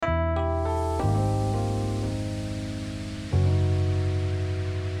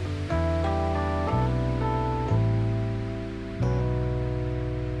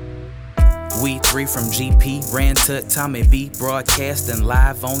We three from GP, Ran to Tommy B, broadcasting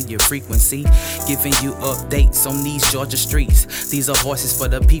live on your frequency, giving you updates on these Georgia streets. These are voices for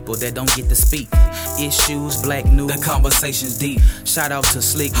the people that don't get to speak. Issues, black news, the conversation's deep. Shout out to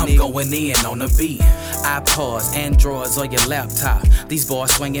Slick Nick, I'm going in on the beat. iPods, Androids, or your laptop. These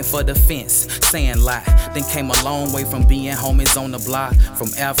boys swinging for the fence, saying lie. Then came a long way from being homies on the block. From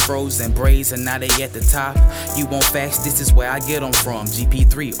afros and braids, and now they at the top. You want facts, this is where I get them from.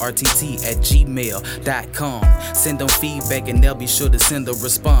 GP3RTT@gmail.com. Send them feedback and they'll be sure to send a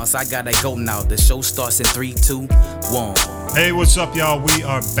response. I gotta go now. The show starts in 3, 2, 1. Hey, what's up, y'all? We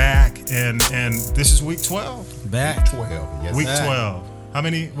are back, and this is week 12. Back 12. Yes, Week sir. 12. How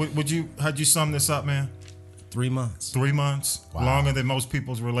many? How'd you sum this up, man? 3 months. 3 months. Wow. Longer than most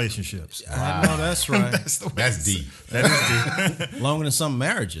people's relationships. I know that's right. That's deep. That is deep. Longer than some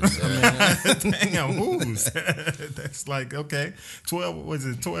marriages. I mean, Damn, who's? That's like, okay. 12, was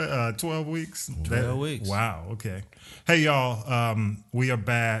it 12 weeks? 12 weeks. Wow, okay. Hey, y'all, we are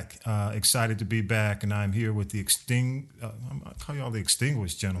back. Excited to be back, and I'm here with the I'll call y'all the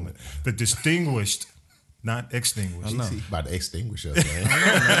extinguished gentlemen. The distinguished, not extinguished. know. He's about to extinguish us, man.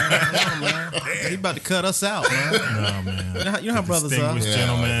 he about to cut us out, man. No, man. You know how brothers are. Distinguished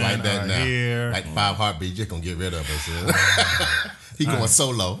gentlemen like that are now. here. Like 5 heartbeats, just gonna get rid of us. He going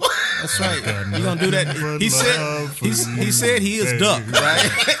solo. That's right. You gonna do that? He said he is Duck, right?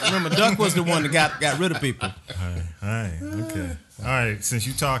 Remember, Duck was the one that got rid of people. Hey, okay. All right, since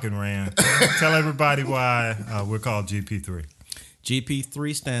you talking, Rand, tell everybody why we're called GP3.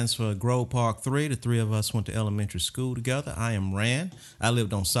 GP3 stands for Grove Park 3. The three of us went to elementary school together. I am Rand. I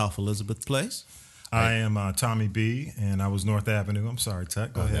lived on South Elizabeth Place. I am Tommy B, and I was North Avenue. I'm sorry,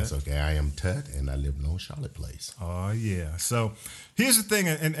 Tut. Go ahead. That's okay. I am Tut, and I live on Charlotte Place. Oh, yeah. So here's the thing,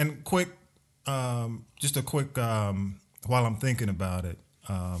 and quick, just a quick, while I'm thinking about it,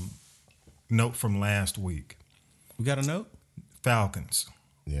 note from last week. We got a note? Falcons.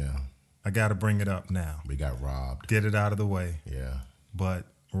 Yeah. I got to bring it up now. We got robbed. Get it out of the way. Yeah. But,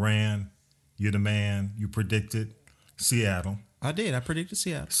 Rand, you're the man. You predicted Seattle. I did. I predicted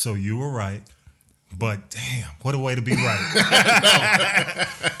Seattle. So you were right. But damn, what a way to be right!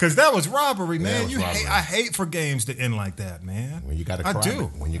 Because that was robbery, man. Robbery. I hate for games to end like that, man. When you got to cry, I do.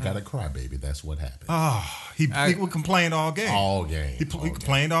 When you got to cry, baby, that's what happened. Oh, he complained all game. All game. He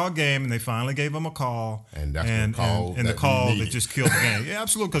complained all game, and they finally gave him a call. And that's the call and the that call we that needed. just killed the game. Yeah,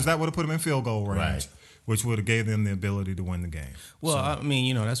 absolutely, because that would have put him in field goal range, Right. which would have gave them the ability to win the game. Well, I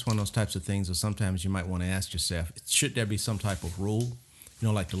mean, that's one of those types of things that sometimes you might want to ask yourself, should there be some type of rule?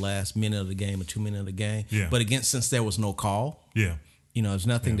 Like the last minute of the game or 2 minutes of the game. Yeah. But since there was no call, Yeah. there's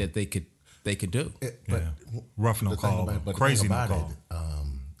nothing that they could do. Rough no The thing call. about- but the Crazy thing no about call.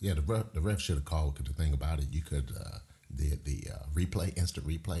 it, the ref should have called. Because the thing about it, you could the replay, instant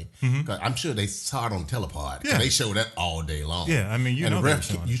replay. 'Cause I'm sure they saw it on telepod. Yeah. They showed that all day long. Yeah, I mean, and know the ref,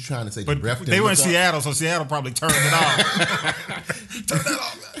 they were showing you trying to say But the ref? they were in didn't look up? Seattle, so Seattle probably turned it off. Turn that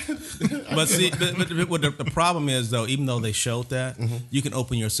off. But see, what the problem is, though, even though they showed that, you can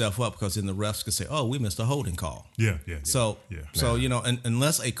open yourself up because then the refs could say, oh, we missed a holding call. Yeah. So,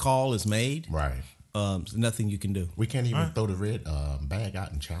 unless a call is made, Right. there's nothing you can do. We can't even throw the red bag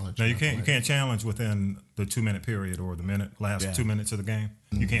out and challenge. No, you can't. You can't challenge within the 2 minute period or the last 2 minutes of the game.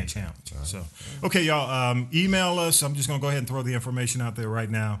 You can't challenge. Right. So, okay, y'all, email us. I'm just gonna go ahead and throw the information out there right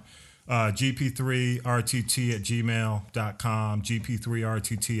now. GP3RTT@gmail.com.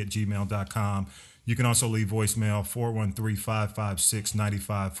 GP3RTT@gmail.com. You can also leave voicemail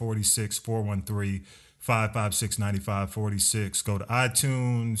 413-556-9546. 413-556-9546. Go to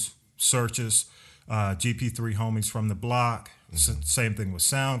iTunes, search us. GP3 Homies from the Block. Same thing with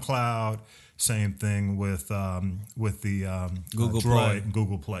SoundCloud. Same thing with the Google Droid Play. and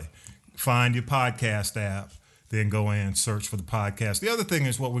Google Play. Find your podcast app. Then go in, search for the podcast. The other thing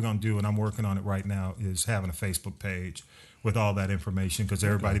is what we're going to do, and I'm working on it right now, is having a Facebook page with all that information because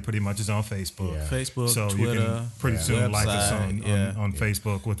everybody pretty much is on Facebook. Yeah. Facebook, So Twitter, you can pretty soon like us website, on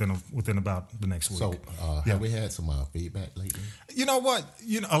Facebook within about the next week. So have we had some feedback lately? You know what?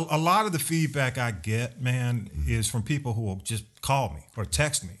 A lot of the feedback I get, man, is from people who will just call me or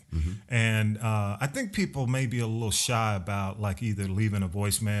text me. And I think people may be a little shy about like either leaving a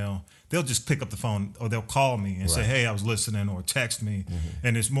voicemail. They'll just pick up the phone or they'll call me and say, hey, I was listening, or text me.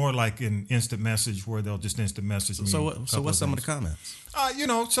 And it's more like an instant message where they'll just instant message me. So what's some of the comments?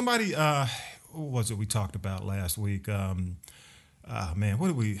 Somebody, what was it we talked about last week? Man, what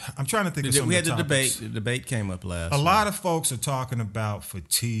did we? I'm trying to think of some We of had the the topics. debate. The debate came up last. A lot of folks are talking about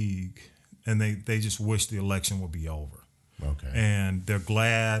fatigue, and they just wish the election would be over. Okay. And they're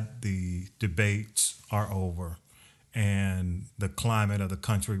glad the debates are over. and the climate of the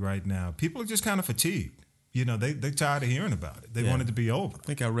country right now, people are just kind of fatigued. You know, they're tired of hearing about it. They want it to be over. I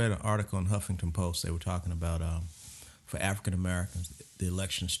think I read an article in Huffington Post. They were talking about for African Americans, the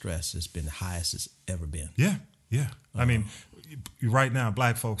election stress has been the highest it's ever been. Yeah. I mean, right now,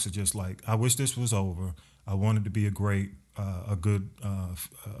 black folks are just like, I wish this was over. I want it to be a good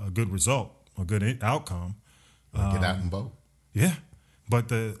result, a good outcome. Get out and vote. Yeah, but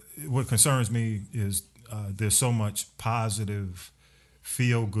what concerns me is there's so much positive,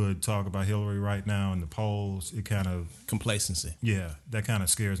 feel-good talk about Hillary right now in the polls. It kind of complacency. Yeah, that kind of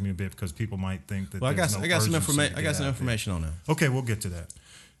scares me a bit because people might think that. Well, I got some information. I got some there. information on that. Okay, we'll get to that.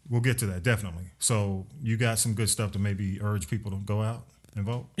 Definitely. So you got some good stuff to maybe urge people to go out and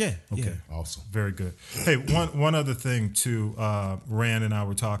vote? Yeah. Okay. Yeah. Awesome. Very good. Hey, one other thing too. Rand and I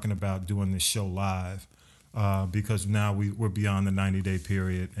were talking about doing this show live because now we're beyond the 90-day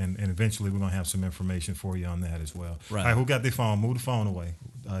period, and eventually we're gonna have some information for you on that as well. Right. All right. Who got their phone? Move the phone away.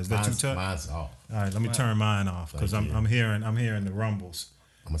 Is that too tough? Mine's off. All right. Let me turn mine off because I'm hearing the rumbles.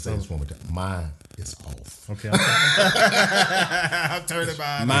 I'm gonna say this one more time. Mine is off. Okay. I'll turn it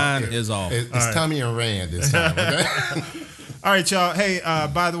mine. Mine is off. It's Tommy and Rand this time. Okay? All right, y'all. Hey,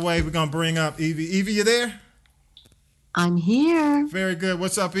 by the way, we're gonna bring up Evie. Evie, you there? I'm here. Very good.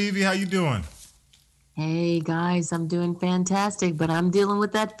 What's up, Evie? How you doing? Hey guys, I'm doing fantastic, but I'm dealing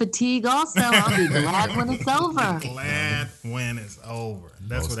with that fatigue also. I'll be glad when it's over. Glad when it's over.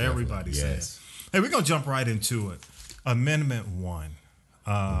 That's Most what everybody definitely, says. Hey, we're gonna jump right into it. Amendment 1.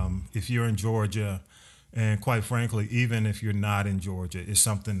 If you're in Georgia, and quite frankly, even if you're not in Georgia, it's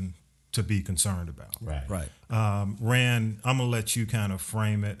something to be concerned about. Right. Rand, I'm gonna let you kind of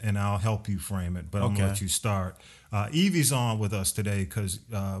frame it, and I'll help you frame it. But I'm gonna let you start. Evie's on with us today because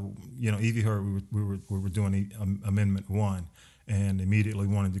Evie heard we were doing Amendment 1, and immediately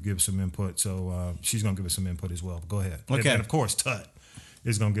wanted to give some input. So she's gonna give us some input as well. Go ahead. Okay. And of course, Tut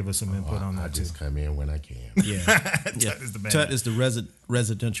is gonna give us some input on that I just too. come in when I can. Yeah. Tut is the man. Tut is the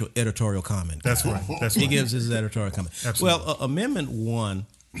residential editorial comment. That's right. That's He right. gives his editorial comment. Absolutely. Well, Amendment 1,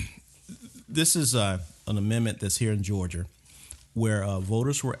 this is an amendment that's here in Georgia where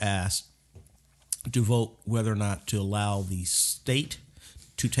voters were asked to vote whether or not to allow the state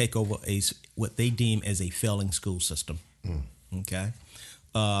to take over what they deem as a failing school system. Okay?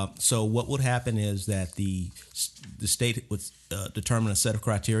 So what would happen is that the state would determine a set of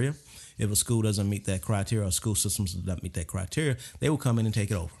criteria. If a school doesn't meet that criteria, or school systems do not meet that criteria, they will come in and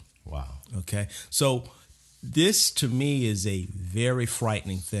take it over. Wow. Okay, so this to me is a very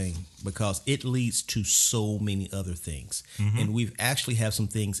frightening thing because it leads to so many other things, and we've actually have some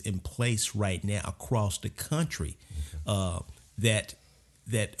things in place right now across the country that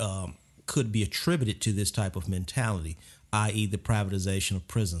could be attributed to this type of mentality, i.e., the privatization of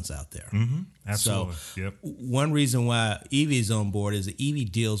prisons out there. Absolutely. So, Yep. one reason why Evie is on board is that Evie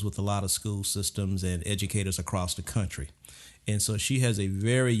deals with a lot of school systems and educators across the country. And so she has a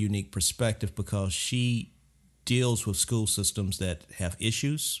very unique perspective because she deals with school systems that have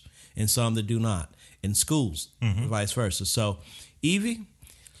issues and some that do not, in schools, vice versa. So, Evie,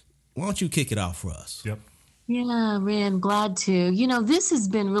 why don't you kick it off for us? Yep. Yeah, Rand, glad to. You know, this has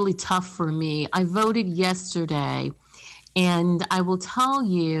been really tough for me. I voted yesterday, and I will tell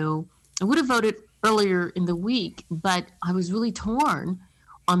you, I would have voted earlier in the week, but I was really torn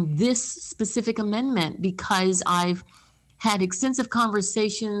on this specific amendment because I've had extensive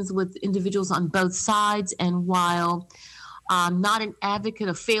conversations with individuals on both sides. And while I'm not an advocate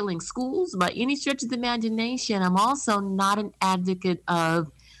of failing schools by any stretch of the imagination, I'm also not an advocate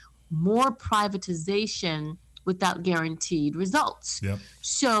of more privatization without guaranteed results. Yep.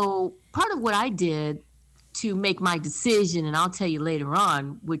 So part of what I did to make my decision, and I'll tell you later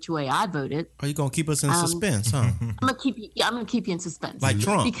on which way I voted. Are you gonna keep us in suspense, huh? I'm gonna keep you in suspense. Like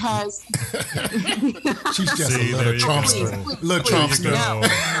Trump. Because She's just See, a there little you Trumpster. go. Little There you Trumpster. go.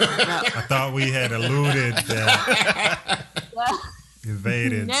 I thought we had alluded that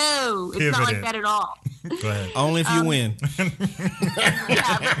evaded. no, it's not like Pivoted. that at all. Go ahead. Only if you win.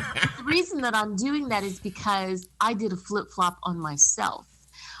 Yeah, but the reason that I'm doing that is because I did a flip-flop on myself.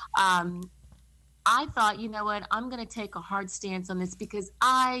 I thought, you know what, I'm going to take a hard stance on this because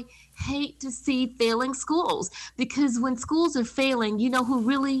I hate to see failing schools. Because when schools are failing, you know who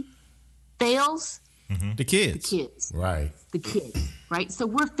really fails? The kids. The kids. Right. The kids, right? So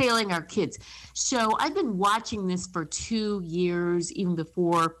we're failing our kids. So I've been watching this for 2 years, even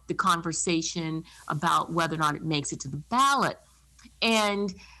before the conversation about whether or not it makes it to the ballot.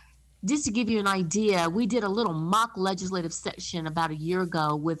 And just to give you an idea, we did a little mock legislative session about a year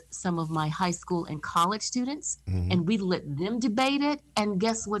ago with some of my high school and college students, and we let them debate it. And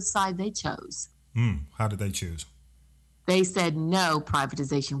guess what side they chose? How did they choose? They said no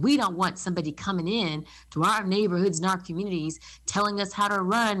privatization. We don't want somebody coming in to our neighborhoods and our communities telling us how to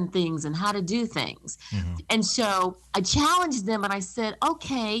run things and how to do things. And so I challenged them and I said,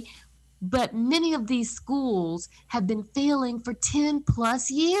 okay, but many of these schools have been failing for 10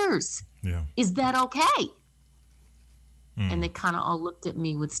 plus years. Yeah. Is that okay? And they kind of all looked at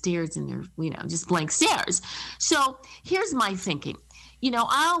me with stares in their, just blank stares. So here's my thinking.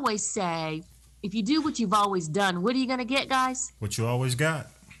 I always say, if you do what you've always done, what are you going to get, guys? What you always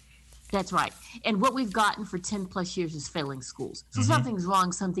got. That's right. And what we've gotten for 10 plus years is failing schools. So something's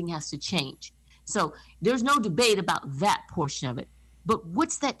wrong. Something has to change. So there's no debate about that portion of it. But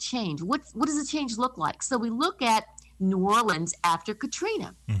what's that change? What does the change look like? So we look at New Orleans after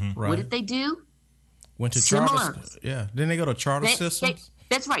Katrina. Right. What did they do? Went to Similar. charter. Yeah. Didn't they go to charter systems?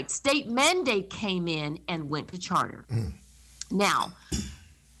 That's right. State mandate came in and went to charter. Now,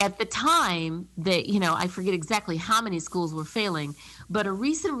 at the time, I forget exactly how many schools were failing, but a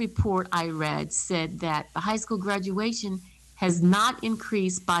recent report I read said that the high school graduation has not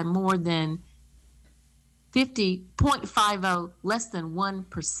increased by more than 50.50, less than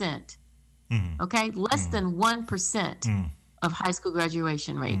 1%. Okay, less than 1% of high school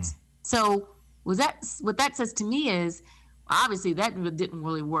graduation rates. So what that says to me is, obviously that didn't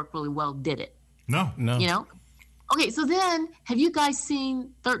really work really well, did it? No. Okay, so then have you guys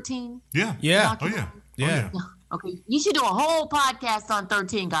seen 13? Yeah. Yeah. Oh yeah. Yeah. Oh, Okay, you should do a whole podcast on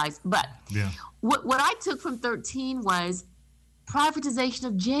 13, guys. But yeah. what I took from 13 was privatization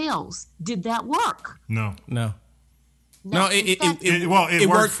of jails. Did that work? No. No. No, in fact, It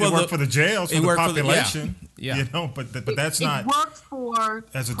worked for the jails, for the population. Yeah. But that's not. It worked for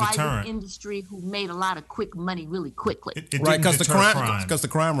as a private deterrent. industry who made a lot of quick money really quickly. It Right, didn't because the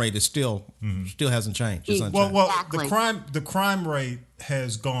crime rate is still hasn't changed. It's unchanged. Well, Exactly. the crime rate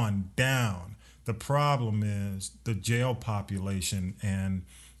has gone down. The problem is the jail population and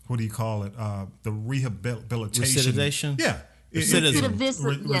what do you call it? The rehabilitation. Recidivation? Yeah. The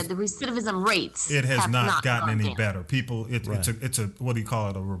recidivism rates. It has have not gotten gone any down. better. People, it's a what do you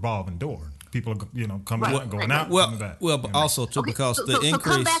call it? A revolving door. People are coming Right, out and going right, out, Well, coming back. but also too, Okay, because so the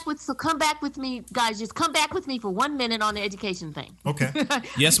increase. come back with me, guys. Just come back with me for 1 minute on the education thing. Okay. Yes,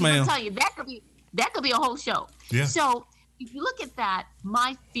 Because ma'am. I'm telling you, that could be a whole show. Yeah. So if you look at that,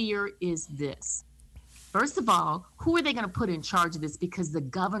 my fear is this. First of all, who are they going to put in charge of this? Because the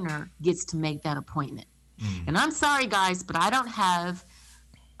governor gets to make that appointment. And I'm sorry, guys, but I don't have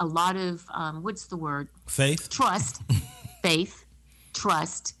a lot of what's the word? Faith. Faith,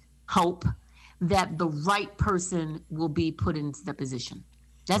 trust, hope that the right person will be put into the position.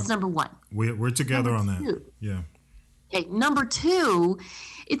 That's number one. We're together on that. Two. Yeah. Okay, number two,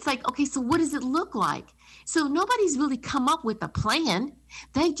 it's like, okay, so what does it look like? So nobody's really come up with a plan.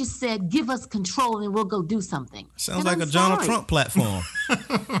 They just said, give us control and we'll go do something. Sounds And like I'm a Donald sorry. Trump platform.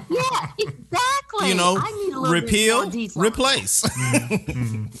 Yeah, exactly. I need a little repeal, bit more detail. replace.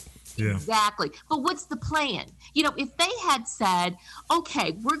 Yeah. Exactly. But what's the plan? If they had said,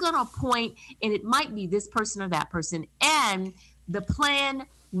 okay, we're going to appoint, and it might be this person or that person, and the plan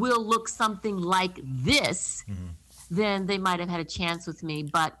will look something like this, then they might have had a chance with me.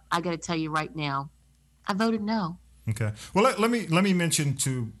 But I got to tell you right now, I voted no. Okay. Well, let me mention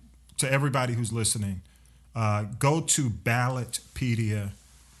to everybody who's listening, go to ballotpedia.org.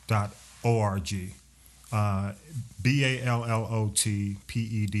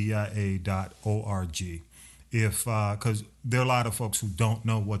 BALLOTPEDIA.org. Because there are a lot of folks who don't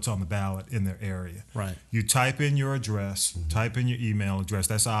know what's on the ballot in their area. Right. You type in your address, type in your email address,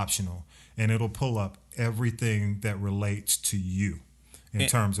 that's optional, and it'll pull up everything that relates to you in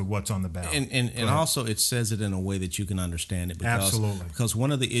terms of what's on the ballot. And also it says it in a way that you can understand it. Because, Absolutely. Because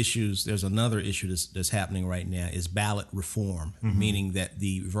one of the issues, there's another issue that's happening right now is ballot reform, meaning that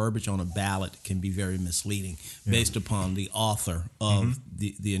the verbiage on a ballot can be very misleading based upon the author of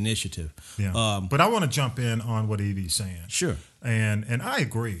the initiative. Yeah. But I want to jump in on what Evie's saying. Sure. And I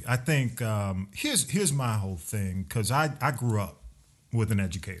agree. I think here's my whole thing, because I grew up with an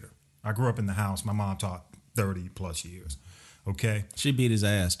educator. I grew up in the house. My mom taught 30 plus years. Okay. She beat his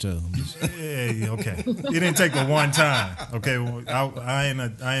ass too. Hey, okay. It didn't take but one time. Okay. Well, I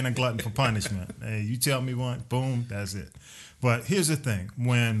ain't a glutton for punishment. Hey, you tell me one, boom, that's it. But here's the thing: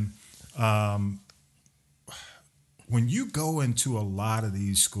 when you go into a lot of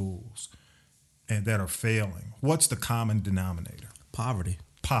these schools and that are failing, what's the common denominator? Poverty.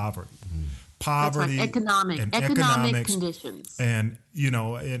 Poverty. That's right. Economic economics, conditions. And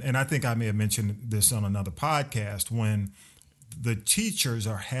and I think I may have mentioned this on another podcast, when the teachers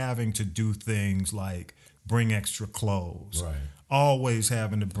are having to do things like bring extra clothes. Right. Always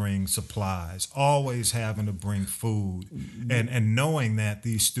having to bring supplies, always having to bring food, and knowing that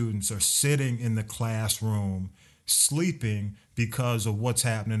these students are sitting in the classroom sleeping because of what's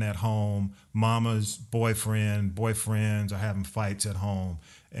happening at home. Mama's boyfriends are having fights at home,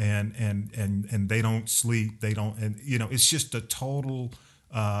 and they don't sleep. They don't, and it's just a total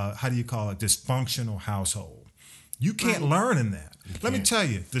how do you call it, dysfunctional household. You can't learn in that. Let me tell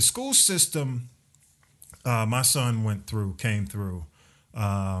you, the school system. My son came through,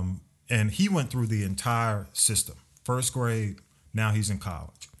 and he went through the entire system. First grade, now he's in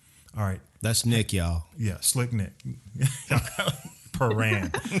college. All right. That's Nick, y'all. Yeah, Slick Nick.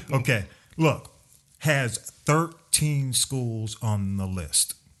 Paran. Okay, look, has 13 schools on the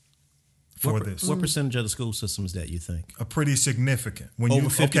list for this. What percentage of the school system is that, you think? A pretty significant. When Over you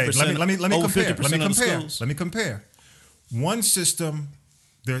 50%. let me Over compare. 50% of the schools. Let me compare. One system.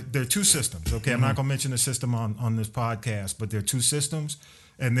 There are two systems. Okay, I'm not going to mention the system on this podcast, but there are two systems,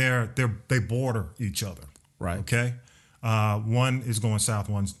 and they border each other. Right. Okay. One is going south,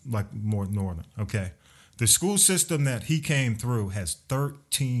 one's like more northern. Okay. The school system that he came through has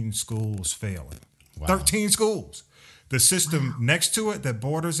 13 schools failing. Wow. 13 schools. The system next to it that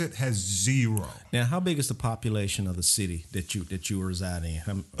borders it has 0. Now, how big is the population of the city that you reside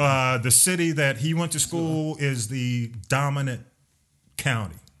in? The city that he went to school is the dominant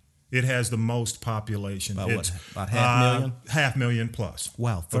county. It has the most population. About 500,000? 500,000 plus.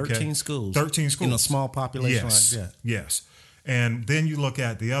 Wow, 13 schools. 13 schools. In a small population like that. Yes. And then you look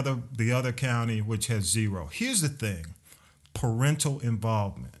at the other county, which has 0. Here's the thing. Parental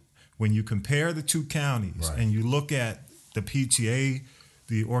involvement. When you compare the two counties and you look at the PTA,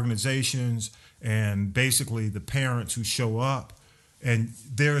 the organizations, and basically the parents who show up, and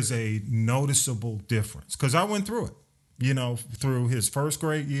there is a noticeable difference. Because I went through it. Through his first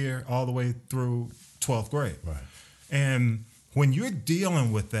grade year all the way through 12th grade. Right. And when you're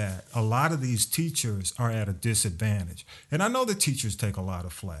dealing with that, a lot of these teachers are at a disadvantage. And I know the teachers take a lot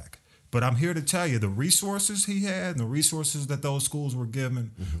of flack, but I'm here to tell you the resources he had and the resources that those schools were given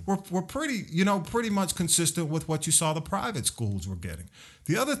were pretty much consistent with what you saw the private schools were getting.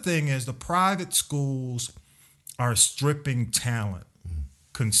 The other thing is the private schools are stripping talent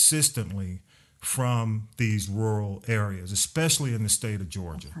consistently from these rural areas, especially in the state of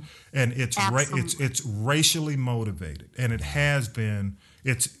Georgia. And it's racially motivated, and it has been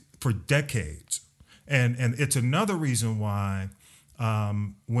for decades. And it's another reason why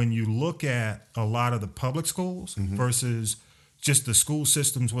when you look at a lot of the public schools versus just the school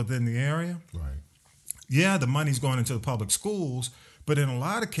systems within the area, yeah, the money's going into the public schools, but in a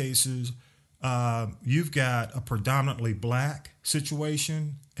lot of cases, you've got a predominantly black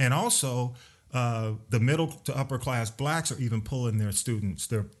situation, and also the middle to upper class blacks are even pulling their students,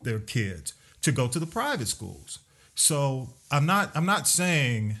 their kids, to go to the private schools. So I'm not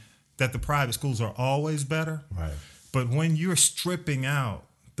saying that the private schools are always better, right? But when you're stripping out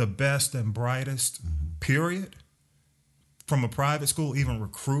the best and brightest, period, from a private school, even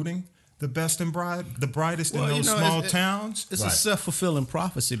recruiting the best and the brightest in those small towns. It's a self-fulfilling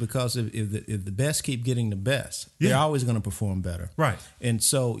prophecy, because if the best keep getting the best, they're always going to perform better. Right. And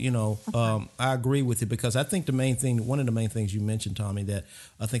so, I agree with you, because I think one of the main things you mentioned, Tommy, that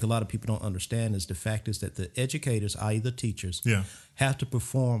I think a lot of people don't understand is the fact is that the educators, i.e. the teachers, have to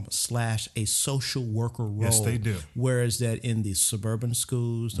perform / a social worker role. Yes, they do. Whereas that in the suburban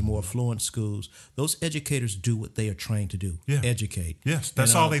schools, the more affluent schools, those educators do what they are trained to do, educate. Yes,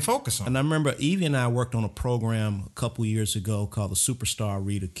 that's all they focus on. And I remember Evie and I worked on a program a couple years ago called the Superstar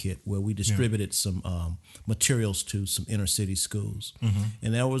Reader Kit, where we distributed some materials to some inner city schools.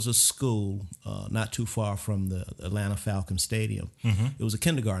 And there was a school not too far from the Atlanta Falcon Stadium. It was a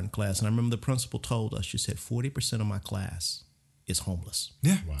kindergarten class, and I remember the principal told us, she said, 40% of my class is homeless.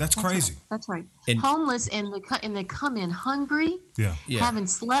 Yeah, that's crazy. That's right. And homeless, and they come in hungry, haven't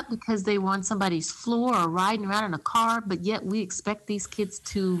slept because they want somebody's floor or riding around in a car, but yet we expect these kids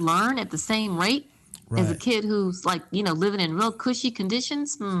to learn at the same rate as a kid who's living in real cushy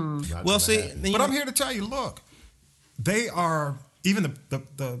conditions. Well, see, but I'm here to tell you, look, they are, even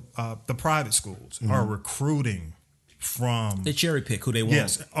the private schools are recruiting from, they cherry pick who they want.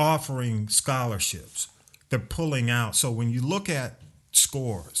 Yes, offering scholarships. They're pulling out. So when you look at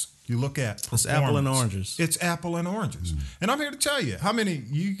scores, you look at it's apple and oranges. It's apple and oranges. And I'm here to tell you, how many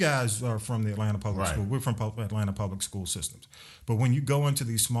you guys are from the Atlanta Public School? We're from Atlanta Public School systems. But when you go into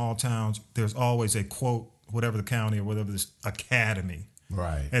these small towns, there's always a quote, whatever the county or whatever this academy.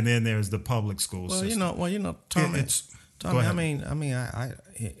 Right. And then there's the public school system. Tommy, I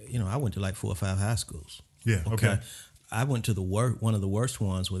went to like 4 or 5 high schools. Yeah. Okay. I went to one of the worst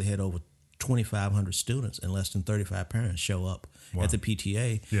ones where they had over 2,500 students and less than 35 parents show up at the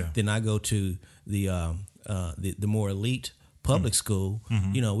PTA. Yeah. Then I go to the more elite public school.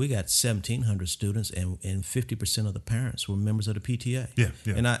 You know, we got 1,700 students, and 50% of the parents were members of the PTA. Yeah.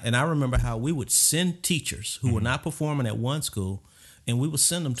 And I remember how we would send teachers who were not performing at one school, and we would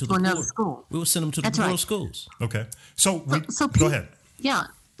send them to the another poor. school. We would send them to That's the rural right. schools. Okay. So So go Pete- ahead. Yeah.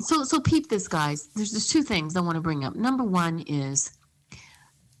 So peep this, guys. There's two things I want to bring up. Number one is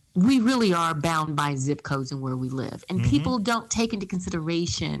we really are bound by zip codes and where we live. And people don't take into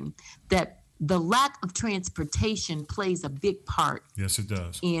consideration that the lack of transportation plays a big part Yes, it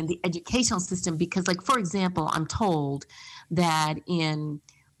does. in the educational system because, like, for example, I'm told that in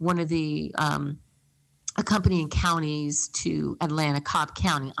one of the accompanying counties to Atlanta, Cobb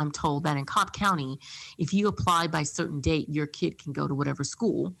County, I'm told that in Cobb County, if you apply by a certain date, your kid can go to whatever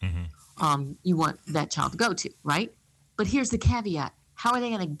school you want that child to go to, right? But here's the caveat. How are they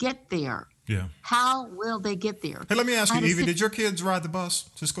going to get there? Yeah. How will they get there? Hey, let me ask I you, had a Evie, sit- did your kids ride the bus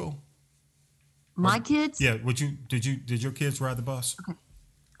to school? My kids? Yeah. Did your kids ride the bus? Okay,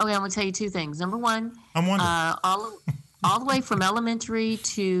 I'm going to tell you two things. Number one, I'm wondering. all the way from elementary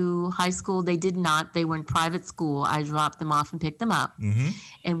to high school, they did not. They were in private school. I dropped them off and picked them up.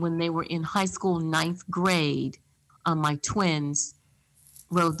 And when they were in high school, 9th grade, my twins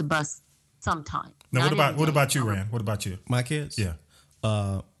rode the bus sometime. Now, Not every what day. about you, Rand? What about you? My kids? Yeah.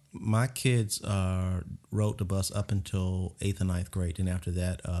 My kids rode the bus up until 8th and 9th grade. And after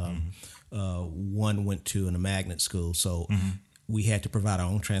that, one went to a magnet school. So we had to provide our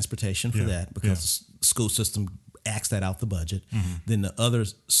own transportation for that because the school system axed that out the budget. Then the other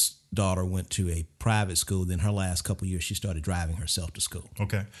daughter went to a private school. Then her last couple of years, she started driving herself to school.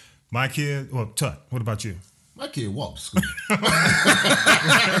 Okay. My kid, well, Tut, what about you? My kid walked to school.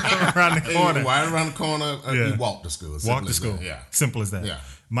 Around the corner. Right around the corner, Yeah. he walked to school. Walk Simple to as school. that. Yeah. Simple as that. Yeah.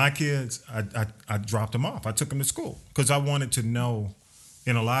 My kids, I dropped them off. I took them to school because I wanted to know.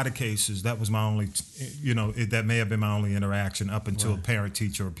 In a lot of cases, that was my only, that may have been my only interaction up until parent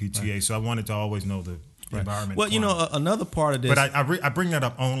teacher or PTA. So I wanted to always know the environment. Well, another part of this. But I bring that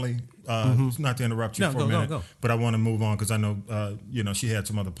up only, not to interrupt you No, for go, a go, minute, go. but I want to move on because I know, she had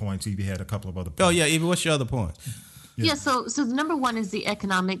some other points. Evie had a couple of other points. Oh, yeah, Evie, what's your other point? Yeah, so the number one is the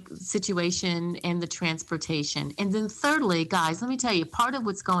economic situation and the transportation. And then thirdly, guys, let me tell you, part of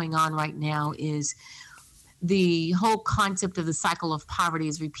what's going on right now is the whole concept of the cycle of poverty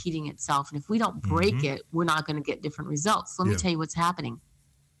is repeating itself. And if we don't break it, we're not going to get different results. So let me tell you what's happening.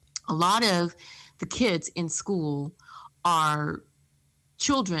 A lot of the kids in school are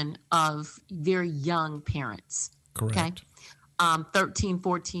children of very young parents. Correct. Okay. 13,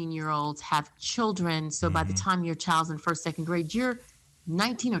 14-year-olds have children. So by the time your child's in first, second grade, you're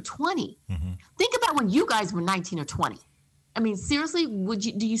 19 or 20. Think about when you guys were 19 or 20. I mean, seriously,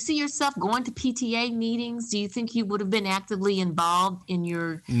 do you see yourself going to PTA meetings? Do you think you would have been actively involved in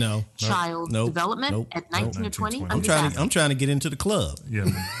your child's development at 19 or 20? I'm trying to get into the club. Yeah,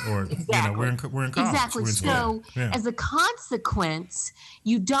 or Exactly. we're in college. Exactly. We're in school. So, as a consequence,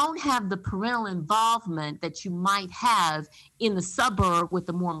 you don't have the parental involvement that you might have in the suburb with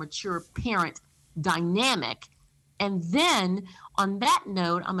a more mature parent dynamic. And then on that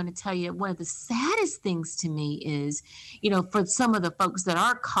note, I'm going to tell you one of the saddest things to me is, for some of the folks that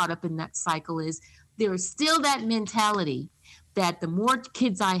are caught up in that cycle is there is still that mentality that the more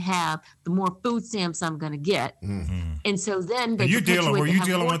kids I have, the more food stamps I'm going to get. And so then they were you dealing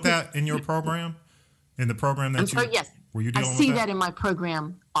with kids. that in your program? In the program that Yes. Were you dealing with I see that in my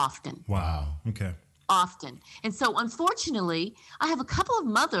program often. Wow. Okay. Often. And so unfortunately, I have a couple of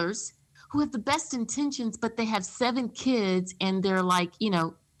mothers who have the best intentions, but they have 7 kids and they're like,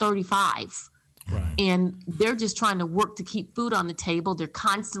 35. Right. And they're just trying to work to keep food on the table. They're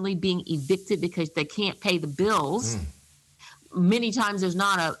constantly being evicted because they can't pay the bills. Many times there's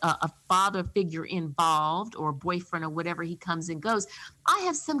not a father figure involved or a boyfriend or whatever. He comes and goes. I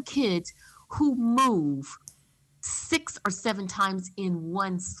have some kids who move 6 or 7 times in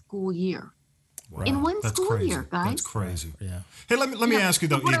one school year. Wow. In one That's school crazy. year, guys. That's crazy. Yeah. Hey, let me ask you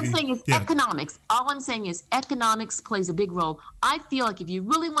though, What Evie. I'm saying is economics. All I'm saying is economics plays a big role. I feel like if you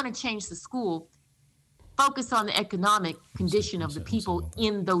really want to change the school, focus on the economic condition of the people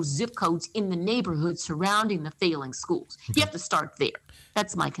in those zip codes in the neighborhoods surrounding the failing schools. You have to start there.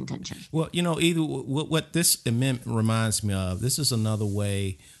 That's my contention. Well, either what this amendment reminds me of, this is another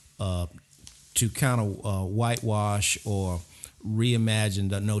way to kind of whitewash or reimagine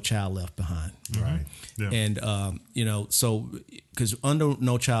the No Child Left Behind. Right. Yeah. And, so because under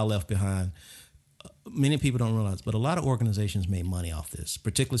No Child Left Behind, many people don't realize, but a lot of organizations made money off this,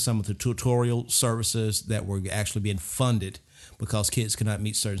 particularly some of the tutorial services that were actually being funded because kids cannot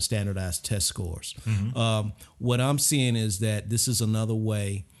meet certain standardized test scores. What I'm seeing is that this is another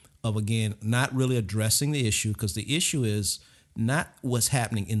way of, again, not really addressing the issue, because the issue is not what's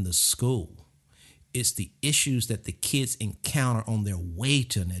happening in the school. It's the issues that the kids encounter on their way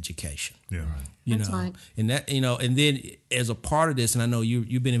to an education. Yeah. Right. That's right. And that, and then as a part of this, and I know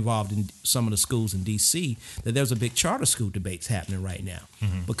you've been involved in some of the schools in DC, that there's a big charter school debates happening right now,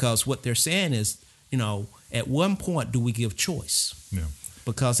 because what they're saying is, at one point, do we give choice? Yeah.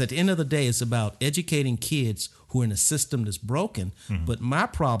 Because at the end of the day, it's about educating kids who are in a system that's broken. But my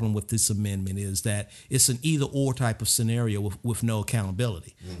problem with this amendment is that it's an either-or type of scenario with no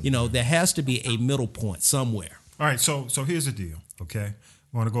accountability. There has to be a middle point somewhere. All right, so here's the deal, okay?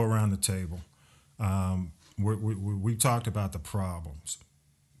 I want to go around the table. We talked about the problems.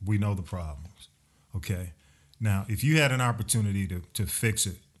 We know the problems, okay? Now, if you had an opportunity to fix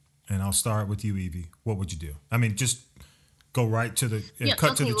it, and I'll start with you, Evie, what would you do? I mean, just go right to the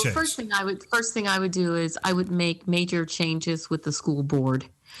cut to the chase. First thing I would do is I would make major changes with the school board.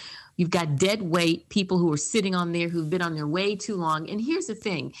 You've got dead weight people who are sitting on there who've been on there way too long. And here's the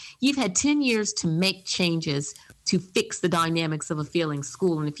thing: you've had 10 years to make changes to fix the dynamics of a failing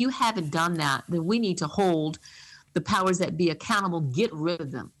school. And if you haven't done that, then we need to hold the powers that be accountable, get rid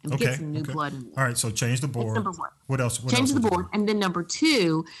of them, and get some new blood in there. All right, so change the board. That's number one. What else? Change the board. And then number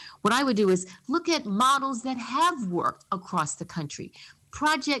two, what I would do is look at models that have worked across the country.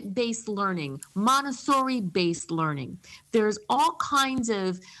 Project-based learning, Montessori-based learning. There's all kinds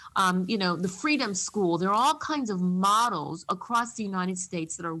of, the Freedom School. There are all kinds of models across the United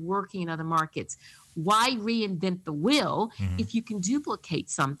States that are working in other markets. Why reinvent the wheel if you can duplicate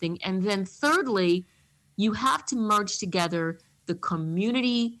something? And then thirdly, you have to merge together the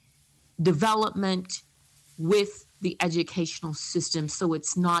community development with the educational system so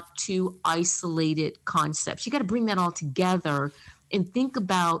it's not two isolated concepts. You got to bring that all together and think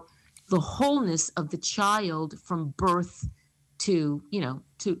about the wholeness of the child from birth to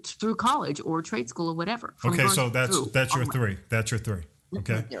through college or trade school or whatever. Okay, so that's your three. That's your three.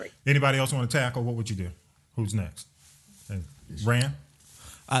 Okay. Anybody else want to tackle? What would you do? Who's next? Rand?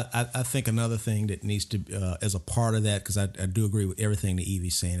 I think another thing that needs to, as a part of that, because I do agree with everything that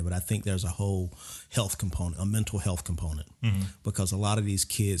Evie's saying, but I think there's a whole health component, a mental health component, because a lot of these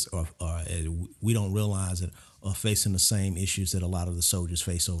kids are we don't realize it, are facing the same issues that a lot of the soldiers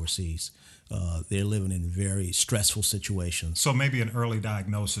face overseas. They're living in very stressful situations. So maybe an early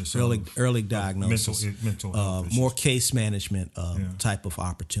diagnosis. Early diagnosis. Mental health more case management type of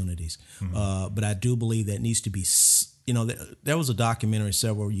opportunities. But I do believe that needs to be, there was a documentary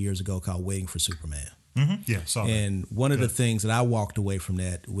several years ago called Waiting for Superman. Yeah, saw that. And one of the things that I walked away from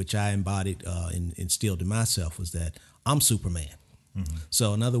that, which I embodied and instilled in myself, was that I'm Superman.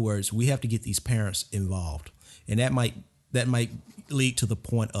 So in other words, we have to get these parents involved. And that might lead to the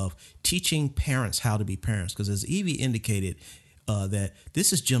point of teaching parents how to be parents. Because as Evie indicated, that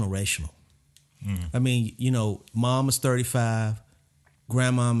this is generational. I mean, mom is 35,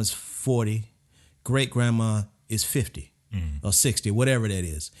 grandmom is 40, great-grandma is 50 or 60, whatever that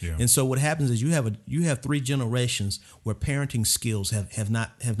is. Yeah. And so what happens is you have three generations where parenting skills have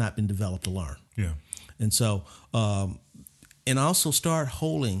not been developed to learn. Yeah. And so and also start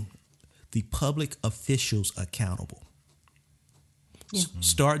holding the public officials accountable. Yeah.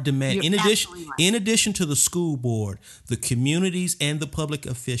 Start demand in addition to the school board, the communities and the public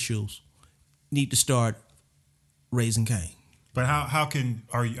officials need to start raising Cain. But how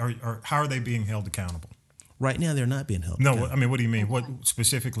are they being held accountable? Right now, they're not being held. No, I mean, what do you mean? What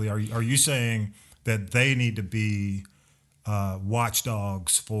specifically are you saying that they need to be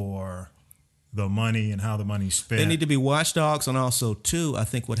watchdogs for the money and how the money's spent? They need to be watchdogs, and also too, I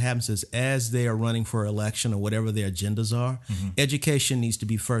think what happens is as they are running for election or whatever their agendas are, education needs to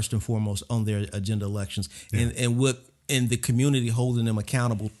be first and foremost on their agenda elections, and the community holding them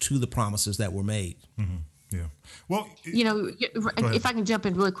accountable to the promises that were made. Yeah. Well, if I can jump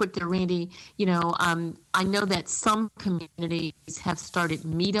in really quick there, Randy, I know that some communities have started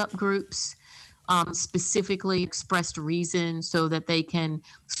meetup groups, specifically expressed reasons so that they can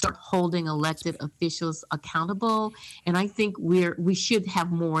start holding elected officials accountable. And I think we should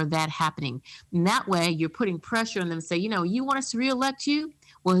have more of that happening. And that way you're putting pressure on them to say, you want us to reelect you?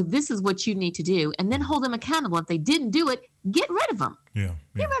 Well, this is what you need to do. And then hold them accountable. If they didn't do it, get rid of them. Yeah.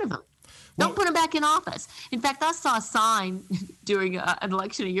 Get rid of them. Don't put them back in office. In fact, I saw a sign during an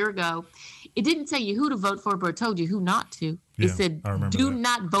election a year ago. It didn't tell you who to vote for, but it told you who not to. It Yeah, said, I remember do that.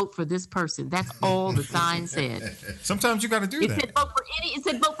 not vote for this person. That's all the sign said. Sometimes you got to do It that.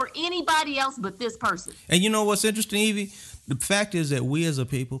 said vote for anybody else but this person. And you know what's interesting, Evie? The fact is that we as a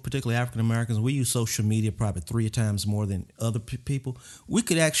people, particularly African Americans, we use social media probably 3 times more than other people. We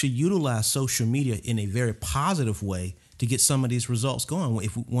could actually utilize social media in a very positive way to get some of these results going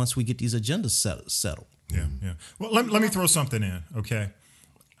once we get these agendas settled. Yeah, yeah. Well, let me throw something in, okay?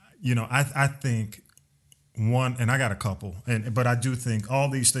 You know, I think one, and I got a couple, but I do think all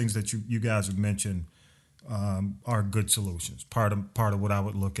these things that you guys have mentioned are good solutions. Part of what I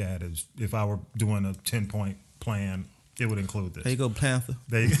would look at is if I were doing a 10-point plan, it would include this. There you go, Panther.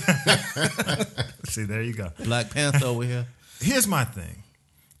 See, there you go. Black Panther over here. Here's my thing.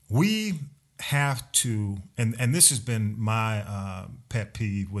 We have to, and this has been my pet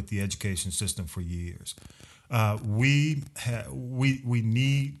peeve with the education system for years. We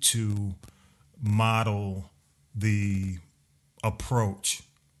need to model the approach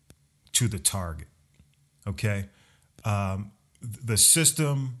to the target. Okay, the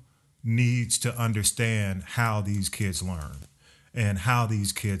system needs to understand how these kids learn and how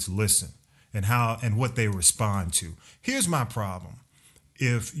these kids listen and what they respond to. Here's my problem.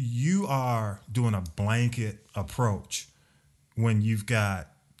 If you are doing a blanket approach when you've got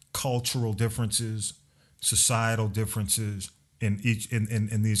cultural differences, societal differences in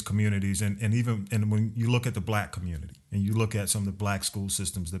these communities, and when you look at the Black community and you look at some of the Black school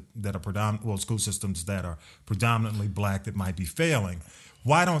systems that are school systems that are predominantly Black that might be failing,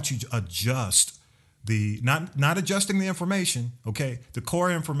 why don't you adjust not adjusting the information? Okay, the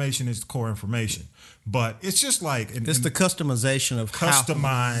core information is the core information, but it's just like It's the customization of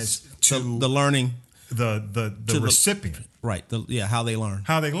customize how to the learning, the recipient, right? How they learn.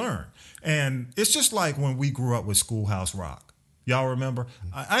 how they learn. And it's just like when we grew up with Schoolhouse Rock. Y'all remember?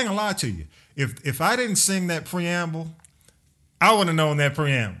 I ain't gonna lie to you. If I didn't sing that preamble, I would have known that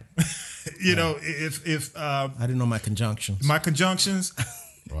preamble. You know, if I didn't know my conjunctions. my conjunctions.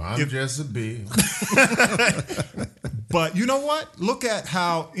 Well, I'm just a big. But you know what? Look at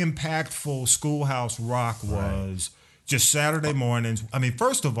how impactful Schoolhouse Rock was just Saturday mornings. I mean,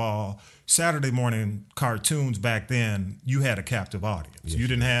 first of all, Saturday morning cartoons back then, you had a captive audience. Yes, you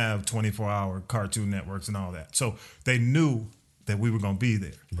didn't have 24-hour cartoon networks and all that. So they knew that we were going to be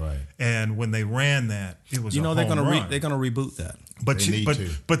there. Right. And when they ran that, it was You know a they're home gonna run. they're gonna reboot that. But They need to.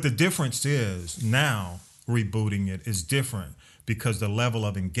 but the difference is now rebooting it is different because the level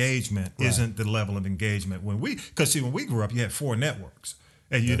of engagement isn't the level of engagement when we grew up, you had 4 networks,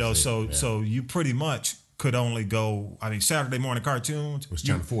 and so you pretty much could only go. I mean, Saturday morning cartoons Was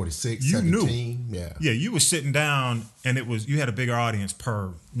Channel 46, you 17. knew. Yeah. You were sitting down, and you had a bigger audience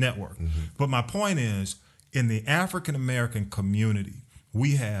per network. But my point is, in the African American community,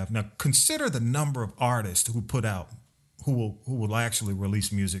 we have now consider the number of artists who will actually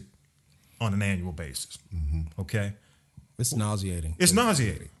release music on an annual basis. Okay, It's nauseating. it's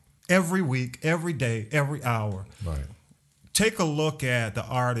nauseating. Every week, every day, every hour. Right. Take a look at the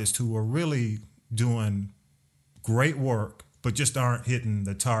artists who are really doing great work, but just aren't hitting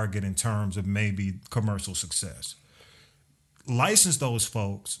the target in terms of maybe commercial success. License those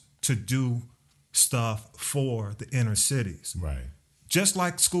folks to do stuff for the inner cities. Right. Just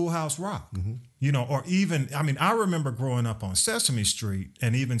like Schoolhouse Rock, you know, or even, I mean, I remember growing up on Sesame Street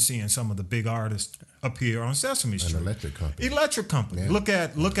and even seeing some of the big artists appear on Sesame Street. Electric Company. Electric Company. Yeah.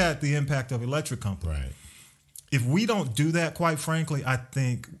 Look at the impact of Electric Company. Right. If we don't do that, quite frankly, I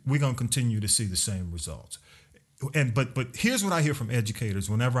think we're going to continue to see the same results. And but here's what I hear from educators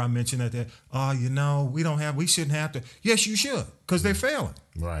whenever I mention that, we shouldn't have to. Yes, you should, because they're failing.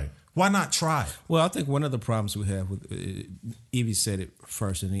 Right. Why not try it? Well, I think one of the problems we have with Evie said it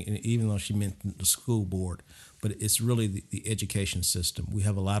first, and even though she meant the school board, but it's really the education system. We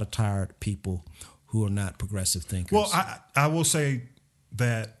have a lot of tired people who are not progressive thinkers. Well, I will say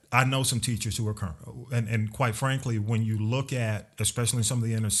that I know some teachers who are current, and quite frankly, when you look at, especially in some of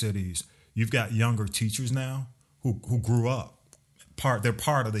the inner cities, you've got younger teachers now who grew up. They're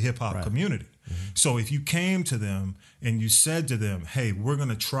part of the hip hop community. So if you came to them and you said to them, "Hey, we're going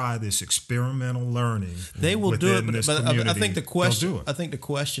to try this experimental learning," they will do it. But I think the question, they'll do it. I think the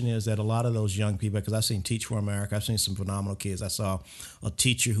question is that a lot of those young people, because I've seen Teach for America, I've seen some phenomenal kids. I saw a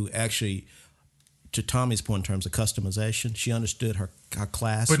teacher who actually, to Tommy's point in terms of customization, she understood her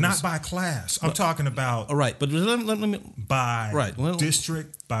class, But not by class. I'm talking about all right. But let me by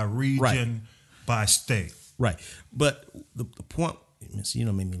district, by region, by state. right. But the point. You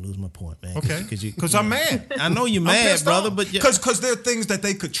know, made me lose my point, man. Okay, because I'm mad. I know you're mad, brother, but because there are things that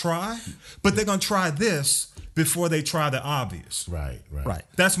they could try, but they're gonna try this before they try the obvious. Right.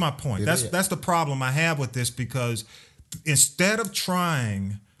 That's my point. That's the problem I have with this, because instead of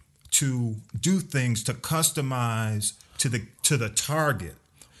trying to do things to customize to the target.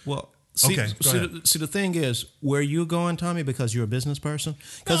 Well, see, Okay, go ahead. the thing is, where you going, Tommy, because you're a business person?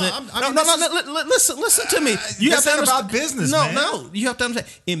 Because No, listen to me. You have this to ain't about understand- business, No, man. no, you have to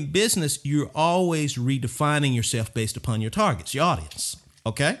understand. In business, you're always redefining yourself based upon your targets, your audience.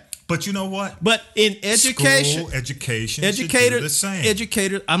 Okay. But you know what? But in education, School, education should do the same.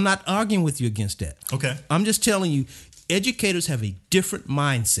 educators, I'm not arguing with you against that. Okay. I'm just telling you, educators have a different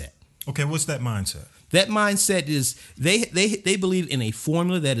mindset. Okay, what's that mindset? That mindset is they believe in a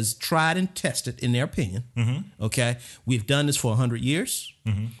formula that is tried and tested, in their opinion. Mm-hmm. Okay, we've done this for 100 years,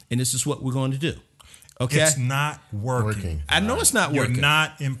 and this is what we're going to do. Okay, It's not working. I know it's not You're working.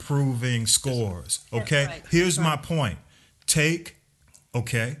 not improving scores. Okay? right. Here's my point. Take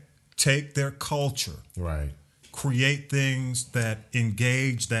their culture. Right. Create things that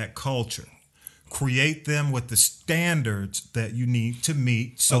engage that culture. Create them with the standards that you need to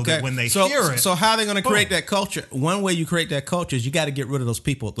meet so that when they hear it. So how are they going to create boom. that culture? One way you create that culture is you got to get rid of those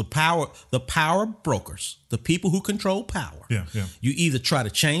people, the power brokers, the people who control power. Yeah. You either try to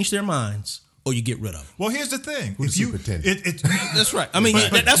change their minds or you get rid of them. Well, here's the thing. Who's superintendent? That's right. I mean,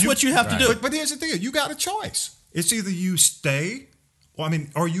 that's what you have to do. But here's the thing. You got a choice. It's either you stay,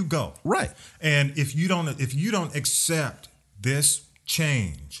 or you go. Right. And if you don't accept this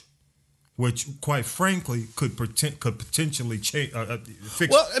change, which quite frankly could potentially change,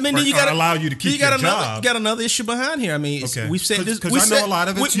 fix, Well, I mean, then you got allow you to keep your job. You got another issue behind here. I mean, Okay. we've said this because I know a lot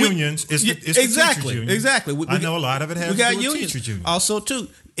of it's unions. It's the exactly, teachers union. exactly. I know a lot of it has we got to do with unions. teachers union. Also, too,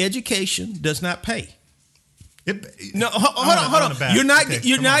 education does not pay. No, I'm hold on the on. back. You're not Okay,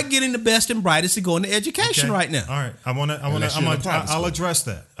 you're come not on. getting the best and brightest to go into education Okay. right now. All right, Unless you're in a private I'll school. address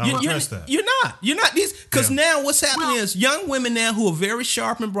that. I'll address that. You're not these because Yeah. now what's happening is young women now who are very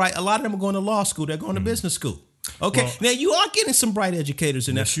sharp and bright. A lot of them are going to law school. They're going to business school. Okay, Well- now you are getting some bright educators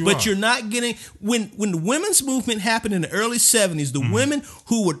in there, Yes, you but are. you're not getting when the women's movement happened in the early '70s. The women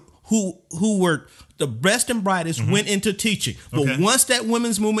who were the best and brightest went into teaching. But Okay. once that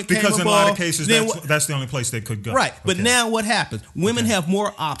women's movement came Because in a about, lot of cases, then that's the only place they could go. right. But Okay. now what happens? Women have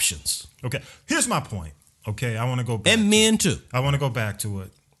more options, Okay, here's my point. Okay, I want to go back. and men too. I want to go back to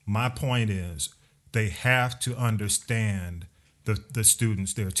it. My point is they have to understand the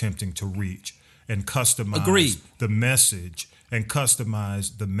students they're attempting to reach and customize Agreed. the message and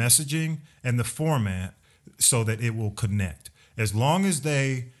customize the messaging and the format so that it will connect. As long as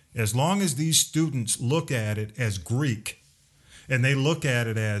these students look at it as Greek and they look at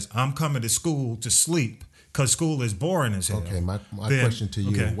it as I'm coming to school to sleep because school is boring as hell. Okay, my then- question to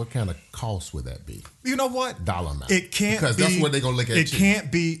you, okay. what kind of cost would that be? You know what? Dollar amount. It can't Because be. that's what they're gonna look at It too.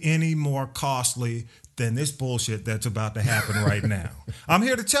 can't be any more costly than this bullshit that's about to happen right now. I'm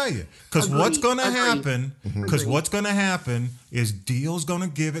here to tell you because what's going to happen? Because what's going to happen is Deal's going to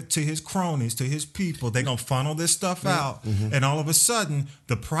give it to his cronies, to his people. They're going to funnel this stuff out, and all of a sudden,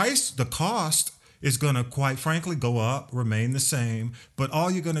 the cost is going to, quite frankly, go up, remain the same. But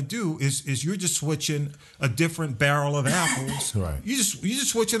all you're going to do is you're just switching a different barrel of apples. Right. You just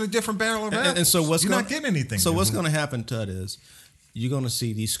switching a different barrel of apples. And so what's you're gonna, not getting anything. So what's going to happen, Tud, is you're going to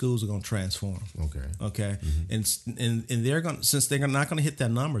see these schools are going to transform. Okay. And they're going, since they're not going to hit their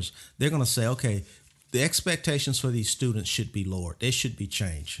numbers, they're going to say, okay, the expectations for these students should be lowered. They should be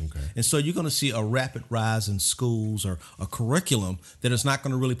changed. Okay. And so you're going to see a rapid rise in schools or a curriculum that is not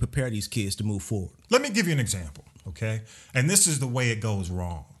going to really prepare these kids to move forward. Let me give you an example, okay? And this is the way it goes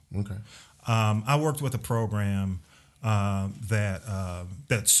wrong. Okay. I worked with a program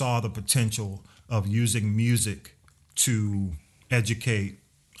that saw the potential of using music to educate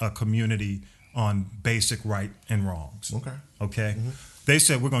a community on basic right and wrongs. Okay. Okay? They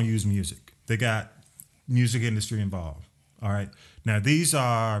said, we're going to use music. They got music industry involved. All right? Now, these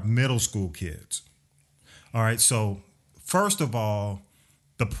are middle school kids. All right? So, first of all,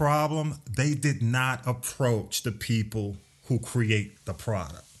 the problem, they did not approach the people who create the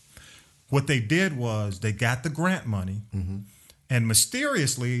product. What they did was they got the grant money, and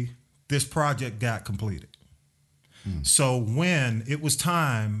mysteriously, this project got completed. So when it was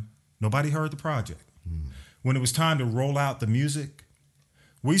time, nobody heard the project. When it was time to roll out the music,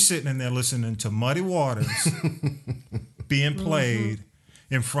 we sitting in there listening to Muddy Waters being played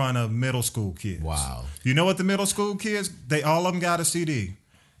in front of middle school kids. Wow. You know what the middle school kids, all of them got a CD.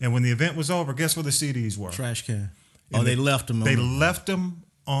 And when the event was over, guess where the CDs were? Trash can. And They left them. They left them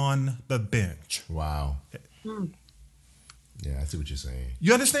on the bench. Wow. Yeah, I see what you're saying.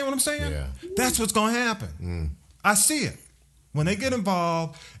 You understand what I'm saying? Yeah. That's what's going to happen. I see it. When they get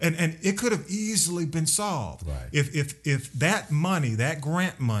involved, and it could have easily been solved Right. if that money, that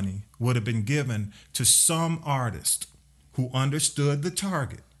grant money, would have been given to some artist who understood the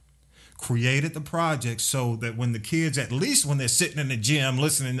target, created the project so that when the kids, at least when they're sitting in the gym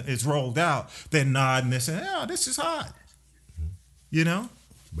listening, it's rolled out, they're nodding, they're saying, "Oh, this is hot," you know?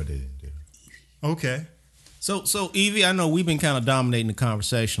 But they didn't do it. Okay. So Evie, I know we've been kind of dominating the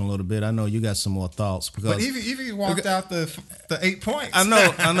conversation a little bit. I know you got some more thoughts because But Evie walked out the 8 points. I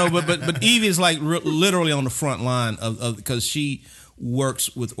know, but Evie is like literally on the front line of because she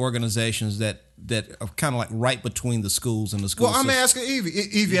works with organizations that are kind of like right between the schools and the school. Well, I'm asking Evie.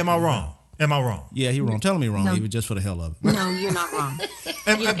 Evie, am I wrong? Am I wrong? Yeah, he wrong. Tell me wrong, No. Evie, just for the hell of it. No, you're not wrong.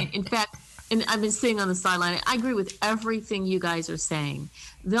 In fact, and I've been sitting on the sideline. I agree with everything you guys are saying.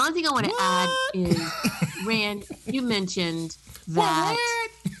 The only thing I want to add is, Rand, you mentioned that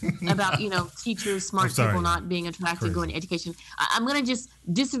about teachers, smart I'm sorry. people not being attracted going to education. I'm going to just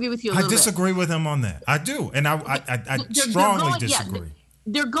disagree with you a I little bit. disagree with him on that. I do, and I They're strongly going- yeah, disagree.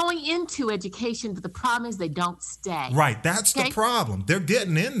 they're going into education, but the problem is they don't stay. Right, that's Okay. the problem. They're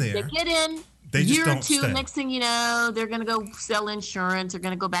getting in They there. get in. They just year or don't two, stay. next thing you know, they're going to go sell insurance. They're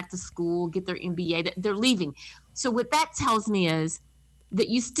going to go back to school, get their MBA. They're leaving. So what that tells me is that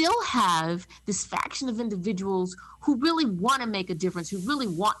you still have this faction of individuals who really want to make a difference, who really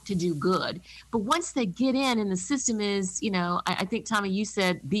want to do good. But once they get in and the system is, I think, Tommy, you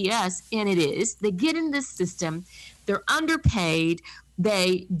said BS, and it is. They get in this system. They're underpaid.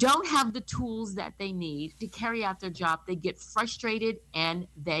 They don't have the tools that they need to carry out their job. They get frustrated and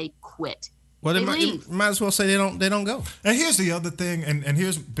they quit. Well, They you leave. might as well say they don't go. And here's the other thing, and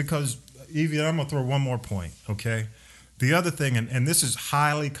here's because Evie, I'm gonna throw one more point, okay? The other thing, and this is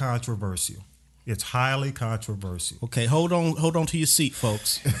highly controversial. It's highly controversial. Okay, hold on to your seat,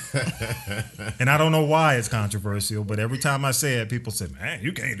 folks. And I don't know why it's controversial, but every time I say it, people say, "Man,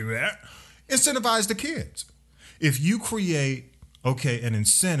 you can't do that." Incentivize the kids. If you create, an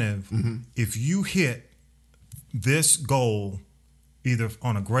incentive, if you hit this goal, either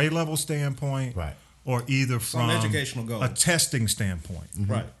on a grade level standpoint, Right. or either from educational goal. a testing standpoint,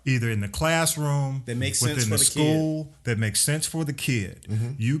 Right. either in the classroom, That makes sense within for the the kid. school, that makes sense for the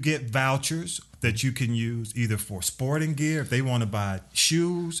kid. You get vouchers that you can use either for sporting gear, if they want to buy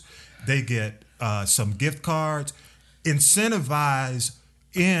shoes, they get some gift cards. Incentivize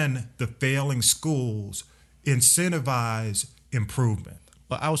in the failing schools, incentivize improvement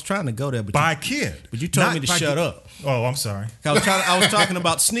But I was trying to go there, but by kid. But you told Not me to by shut kid. up. Oh, I'm sorry. I was talking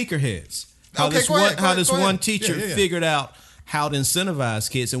about sneakerheads. How Okay, this go ahead, one go ahead. teacher Yeah. figured out how to incentivize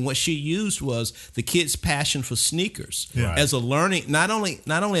kids, and what she used was the kids' passion for sneakers Yeah. as a learning, not only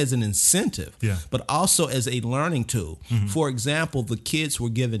as an incentive, Yeah. but also as a learning tool. For example, the kids were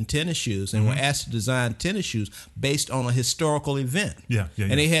given tennis shoes and were asked to design tennis shoes based on a historical event. Yeah.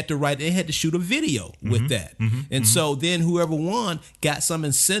 And they had to shoot a video with that. And so then whoever won got some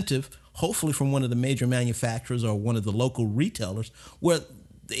incentive, hopefully from one of the major manufacturers or one of the local retailers, where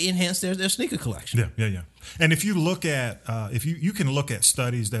they enhance their sneaker collection. Yeah. And if you look at, if you can look at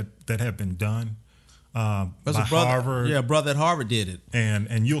studies that have been done by Harvard, Yeah, a brother at Harvard did it.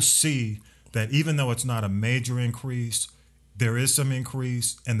 and you'll see that even though it's not a major increase, there is some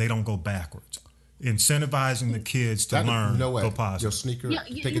increase, and they don't go backwards. Incentivizing the kids to learn, You know what? go Your positive. sneaker, Yeah,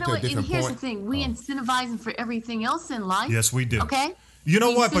 take you it know to a what? And different here's point. the thing: we incentivize them for everything else in life. Yes, we do. Okay. You know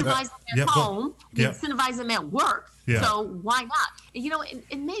We what? But incentivize them at yeah, home. We yeah. incentivize them at work. Yeah. So why not?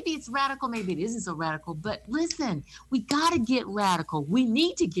 And maybe it's radical, maybe it isn't so radical. But listen, we got to get radical. We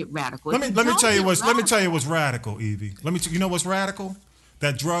need to get radical. Let If me we let me don't tell you get what's let me radical- tell you what's radical, Evie. You know what's radical?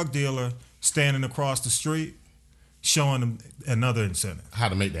 That drug dealer standing across the street, showing them another incentive. How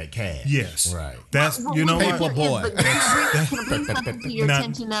to make that cash. Yes, Right. That's Well, you know what Paper what. boy. But can I bring something to your Now-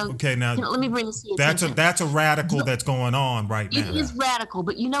 attention now? okay, now Let me bring this to your That's attention. a radical that's going on right It now. is radical,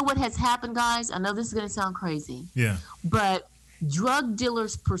 but you know what has happened, guys? I know this is going to sound crazy, Yeah. but drug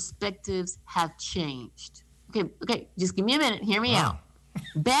dealers' perspectives have changed. Okay, just give me a minute. Hear me out.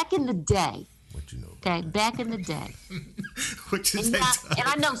 Back in the day, What you know. okay, back in the day, Which is and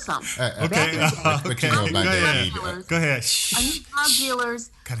I know some. okay. Back in the day, What you know I knew about drug that? Evie? dealers. Go ahead. I knew drug dealers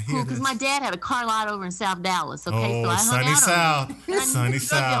Gotta hear who, because this. my dad had a car lot over in South Dallas. Okay, Oh, so I hung sunny out South. over there. And I knew Sunny the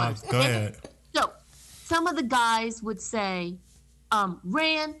drug dealers. South. Go ahead. So some of the guys would say,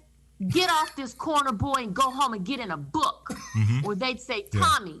 Rand, get off this corner, boy, and go home and get in a book. Mm-hmm. Or they'd say,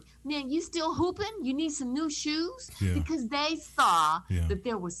 Tommy, man, you still hooping? You need some new shoes? Yeah. Because they saw Yeah. that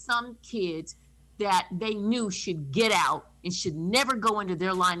there were some kids that they knew should get out and should never go into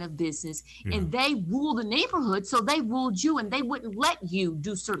their line of business. And they rule the neighborhood, so they ruled you, and they wouldn't let you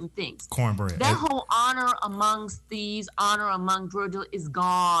do certain things. Cornbread. That whole honor amongst thieves, honor among drug dealers is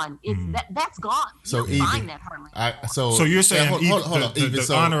gone. It's that's gone. So you don't find that hardly. So you're saying hold on, the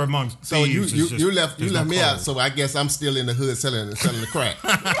Evie, honor amongst so thieves is just, you left me code. out, so I guess I'm still in the hood selling the crack.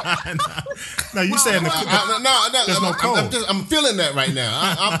 No, you saying there's no code. I'm feeling that right now.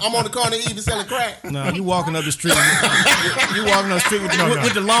 I'm on the corner, Evie selling crack. No, you walking up the street. You walking up the street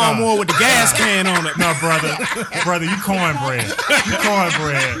with the lawnmower with the gas can on it. No, brother, you cornbread. You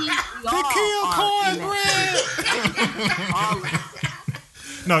cornbread. They kill cornbread.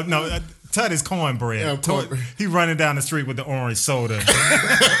 No, Tut is cornbread. Yeah, cornbread. He running down the street with the orange soda.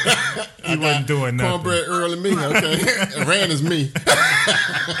 He wasn't doing nothing. Cornbread Earl and me, okay. Rand is me. To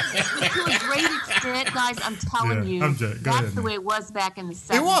a great extent, guys, I'm telling you, that's the way it was back in the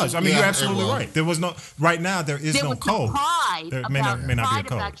 70s. It was. I mean, you're absolutely was. right. There was no. Right now, there is no code. Pride There about, may not be a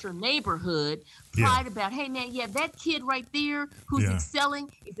code. about your neighborhood. Pride about, hey man, that kid right there who's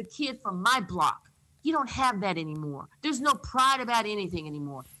excelling is a kid from my block. You don't have that anymore. There's no pride about anything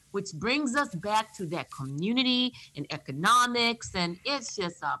anymore. Which brings us back to that community and economics, and it's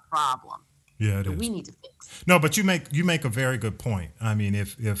just a problem. Yeah, it is. We need to fix. No, but you make a very good point. I mean,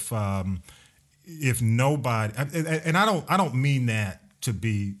 if nobody, and I don't mean that to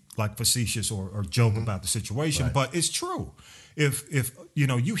be like facetious or joke about the situation, but it's true. If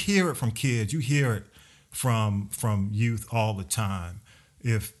you hear it from kids, you hear it from youth all the time.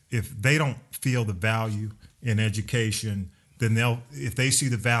 If they don't feel the value in education, then if they see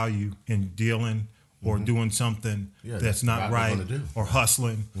the value in dealing or doing something that's not right or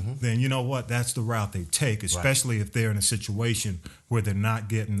hustling, then you know what? That's the route they take, especially if they're in a situation where they're not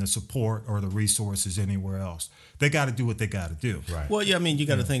getting the support or the resources anywhere else. They got to do what they got to do. Right. Well, yeah, I mean, you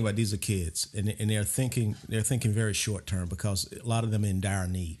got to think about these are kids, and they're thinking very short term because a lot of them are in dire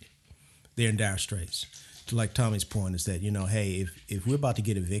need. They're in dire straits. Like Tommy's point is that, hey, if we're about to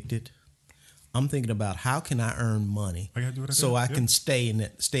get evicted, I'm thinking about how can I earn money so I can stay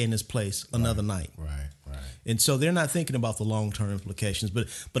in this place another night. Right. And so they're not thinking about the long-term implications,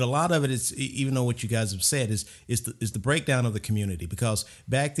 but a lot of it is, even though what you guys have said is the breakdown of the community, because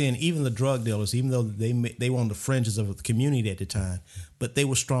back then even the drug dealers, even though they were on the fringes of the community at the time, but they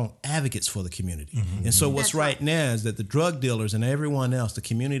were strong advocates for the community. And so what's right now is that the drug dealers and everyone else, the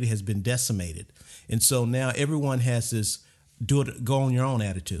community has been decimated, and so now everyone has this go on your own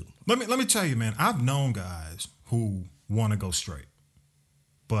attitude. Let me tell you, man. I've known guys who want to go straight,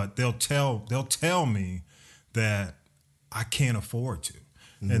 but they'll tell me that I can't afford to,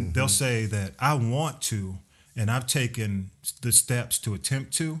 and they'll say that I want to, and I've taken the steps to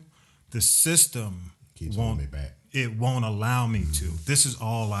attempt to. The system keeps holding me back. It won't allow me to. This is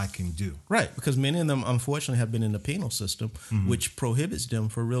all I can do. Right, because many of them, unfortunately, have been in the penal system, which prohibits them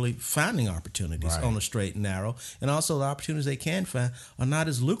from really finding opportunities on the straight and narrow. And also the opportunities they can find are not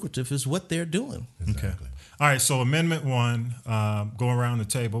as lucrative as what they're doing. Exactly. Okay. All right, so Amendment 1, go around the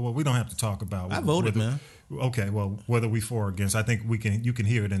table. Well, we don't have to talk about I voted, man. Okay, well, whether we for or against, I think you can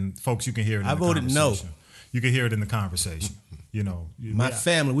hear it, and folks, you can hear it in the voted conversation. no. You can hear it in the conversation. My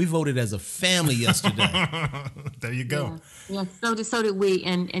family, we voted as a family yesterday. There you go. Yeah, so did we,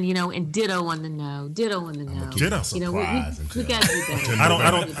 and ditto on the no. Ditto on the no. Ditto. We got to do better.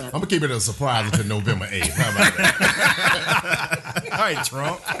 I'm gonna keep it a surprise until November 8th. How about that? All right,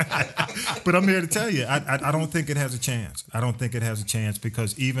 Trump. But I'm here to tell you, I don't think it has a chance. I don't think it has a chance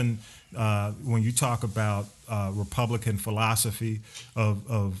because even when you talk about Republican philosophy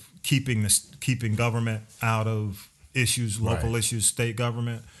of keeping government out of issues, local issues, state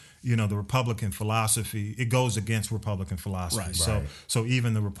government, the Republican philosophy, it goes against Republican philosophy. Right. So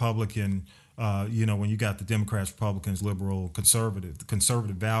even the Republican, when you got the Democrats, Republicans, liberal, conservative, the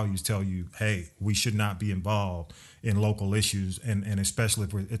conservative values tell you, hey, we should not be involved in local issues, and especially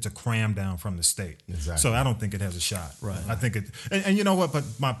if it's a cram down from the state. Exactly. So I don't think it has a shot. Right. I think it, and you know what? But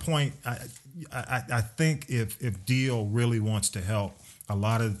my point, I think if Deal really wants to help, a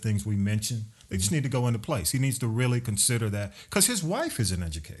lot of the things we mentioned, they just need to go into place. He needs to really consider that because his wife is an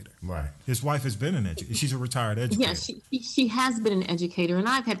educator. Right. His wife has been an educator. She's a retired educator. Yeah, she has been an educator, and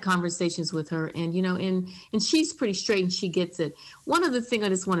I've had conversations with her, and and she's pretty straight, and she gets it. One other thing I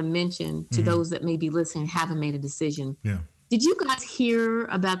just want to mention to those that may be listening and haven't made a decision. Yeah. Did you guys hear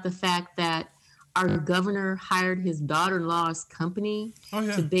about the fact that our governor hired his daughter-in-law's company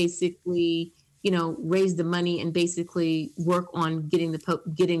to basically raise the money and basically work on getting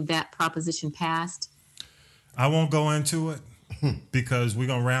that proposition passed? I won't go into it because we're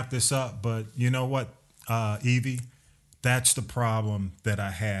going to wrap this up. But you know what, Evie? That's the problem that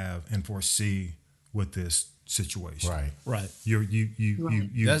I have and foresee with this situation. Right.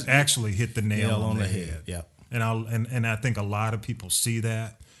 You That's- actually hit the nail on the head. head. Yeah. And I think a lot of people see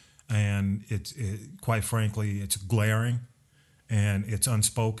that, and quite frankly, it's glaring, and it's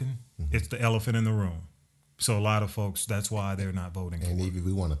unspoken. Mm-hmm. It's the elephant in the room. So a lot of folks, that's why they're not voting. And for Evie,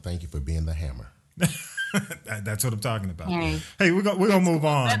 we want to thank you for being the hammer. That's what I'm talking about. Hey. We're gonna move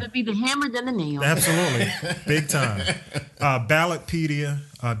on. Rather be the hammer than the nail. Absolutely, big time. Ballotpedia,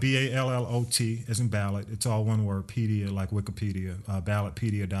 BALLOT, as in ballot. It's all one word. Pedia, like Wikipedia.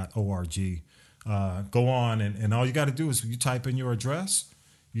 Ballotpedia.org. Go on, and all you got to do is you type in your address.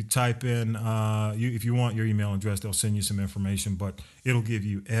 You type in if you want your email address, they'll send you some information, but it'll give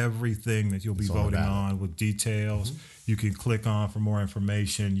you everything that you'll be voting on with details. Mm-hmm. You can click on for more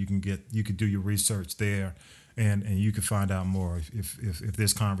information. You can do your research there, and you can find out more if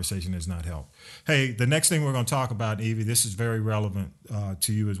this conversation has not helped. Hey, the next thing we're going to talk about, Evie, this is very relevant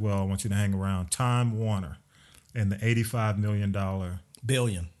to you as well. I want you to hang around. Time Warner and the $85 million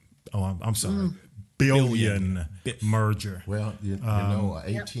Billion. Oh, I'm sorry. Billion merger. Well,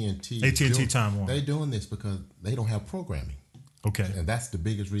 AT&T. AT&T Time Warner. They're doing this because they don't have programming. Okay. And that's the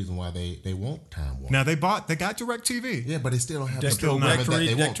biggest reason why they want Time Warner. Now they got DirecTV. Yeah, but they still don't have the Directory, programming that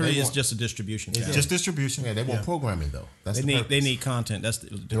they want. Directory is just a distribution. channel. Just distribution. Yeah, they want programming though. That's They the need purpose. content. That's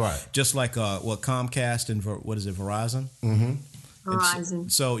Right. Just like Comcast and Verizon. Mm-hmm. Horizon.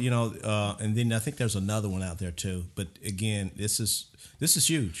 So and then I think there's another one out there too. But again, this is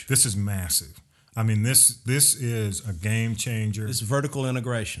huge. This is massive. I mean, this is a game changer. It's vertical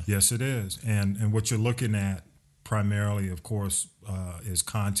integration. Yes, it is. And what you're looking at primarily, of course, is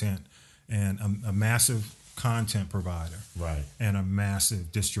content and a massive content provider, Right. and a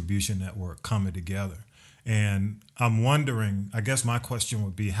massive distribution network coming together. And I'm wondering, I guess my question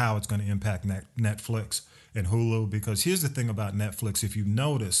would be how it's going to impact Netflix and Hulu, because here's the thing about Netflix. If you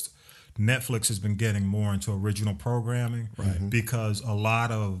noticed, Netflix has been getting more into original programming, right? Because a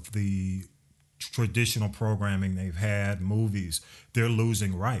lot of the traditional programming they've had, movies, they're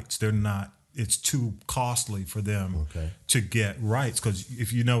losing rights. They're not, it's too costly for them to get rights. Because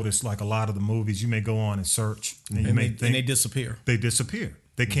if you notice, like a lot of the movies, you may go on and search, and you may think and they disappear. They disappear.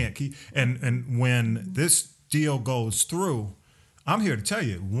 They can't keep. And when this deal goes through, I'm here to tell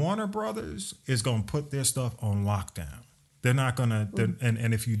you, Warner Brothers is going to put their stuff on lockdown. They're not going to.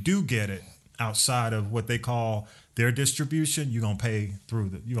 And if you do get it outside of what they call their distribution, you're going to pay through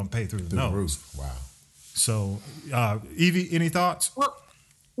the nose. Roof. Wow. So, Evie, any thoughts? Well,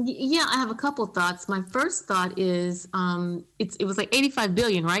 yeah, I have a couple thoughts. My first thought is it was like 85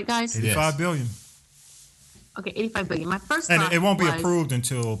 billion, right, guys? 85 billion. Okay, 85 billion. My first And thought it won't be was, approved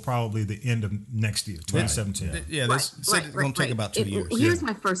until probably the end of next year, 2017. Yeah, they said it's going to take about 2 years. Here's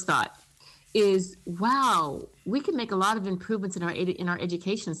my first thought: is wow, we could make a lot of improvements in our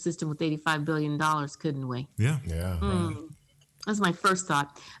education system with $85 billion, couldn't we? Yeah. Yeah. Right. That's my first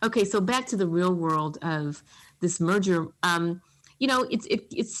thought. Okay, so back to the real world of this merger.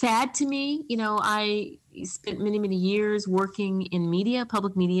 It's sad to me. I spent many years working in media,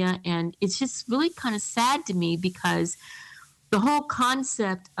 public media, and it's just really kind of sad to me because the whole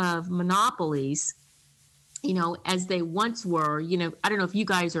concept of monopolies, as they once were, I don't know if you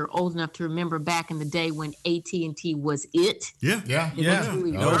guys are old enough to remember back in the day when AT&T was it. Yeah.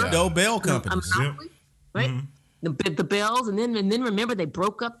 No bell companies. Monopoly, right? Mm-hmm. The bells, and then remember they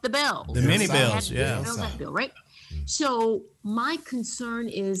broke up the bells. The mini bells, that bill, right? So my concern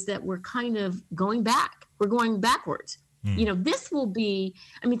is that we're kind of going back. We're going backwards. This will be,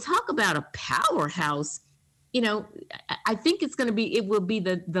 talk about a powerhouse. I think it will be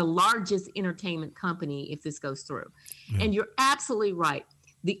the largest entertainment company if this goes through. Yeah. And you're absolutely right.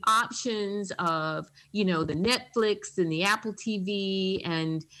 The options of, the Netflix and the Apple TV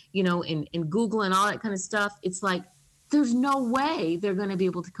and, and Google and all that kind of stuff. It's like, there's no way they're going to be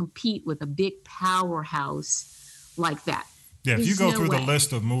able to compete with a big powerhouse like that. Yeah, if you go through the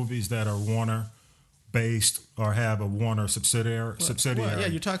list of movies that are Warner based or have a Warner subsidiary. Well, yeah,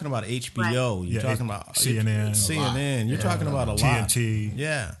 you're talking about HBO. You're talking about CNN. You're talking about a lot. TNT.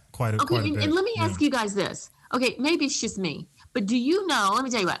 Yeah, quite a bit. And let me ask you guys this. Okay, maybe it's just me, but do you know? Let me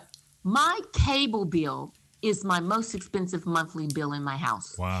tell you what. My cable bill is my most expensive monthly bill in my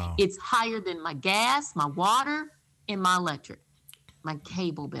house. Wow. It's higher than my gas, my water, and my electric. My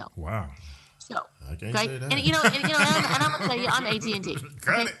cable bill. Wow. So, I can't okay, say that. and I'm gonna tell you, I'm AT&T.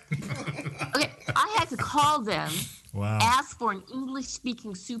 Okay, I had to call them, wow, ask for an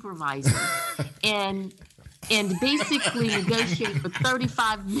English-speaking supervisor, and and basically negotiate for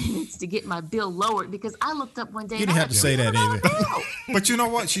 35 minutes to get my bill lowered because I looked up one day. You didn't have to say that, Amy. But you know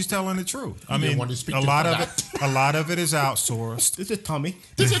what? She's telling the truth. I mean, want to speak a to lot her of it, a lot of it is outsourced. This is Tommy.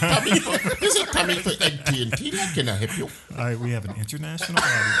 This is Tommy for AT&T. How can I help you? All right, we have an international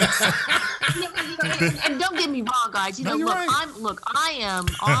audience. And don't get me wrong, guys. You know, you're right. I am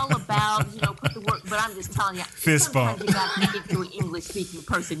all about put the work, but I'm just telling you, Fist bump. sometimes you got to speak to an English-speaking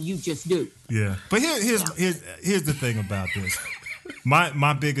person. You just do. Yeah, but here's the thing about this.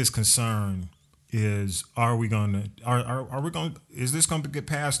 My biggest concern is is this going to get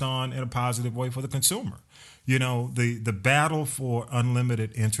passed on in a positive way for the consumer? You know, the battle for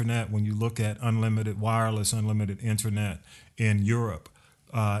unlimited internet, when you look at unlimited wireless, unlimited internet in Europe,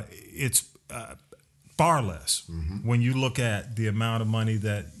 it's far less when you look at the amount of money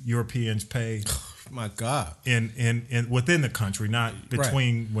that Europeans pay. My God. In within the country, not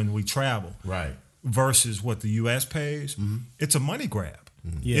between when we travel. Right. Versus what the U.S. pays. It's a money grab.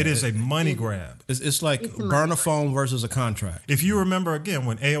 Yeah, it is a money grab. It's like burn a phone versus a contract. If you remember, again,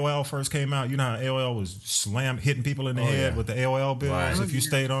 when AOL first came out, you know how AOL was hitting people in the head with the AOL bills if you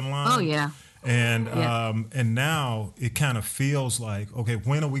stayed online? Oh, yeah. And and now it kind of feels like, okay,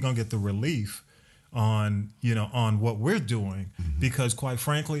 when are we going to get the relief on what we're doing? Because quite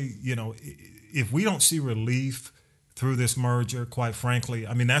frankly, if we don't see relief through this merger, quite frankly,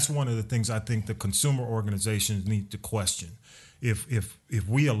 I mean, that's one of the things I think the consumer organizations need to question. If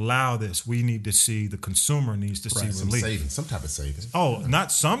we allow this, we need to see, the consumer needs to see some relief. savings, some type of savings. Oh,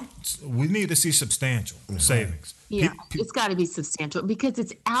 not some. We need to see substantial savings. Yeah, it's got to be substantial because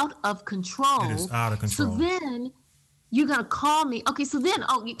it's out of control. It is out of control. So then you're going to call me. Okay, so then,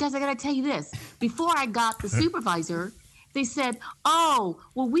 you guys, I got to tell you this. Before I got the supervisor, they said, oh,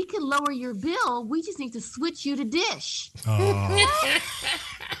 well, we can lower your bill. We just need to switch you to Dish. I'm like,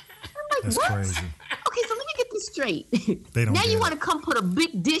 That's what? crazy. Okay, so let me get this straight. They don't now get you it. want to come put a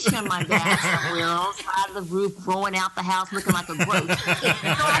big dish on my back somewhere on the side of the roof, throwing out the house looking like a gross.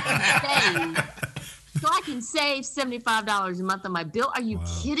 So I can save $75 a month on my bill. Are you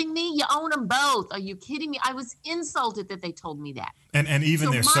kidding me? You own them both. Are you kidding me? I was insulted that they told me that. And even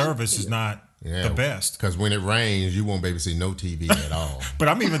So their my service is bill- not the best. Because when it rains, you won't be able to see no TV at all. But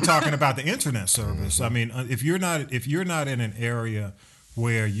I'm even talking about the internet service. I mean, if you're not in an area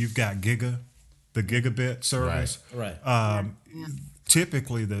where you've got the gigabit service, Right.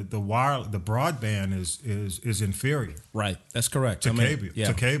 typically the broadband is inferior Right. That's correct.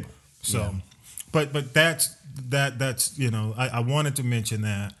 to cable. So, but that's I wanted to mention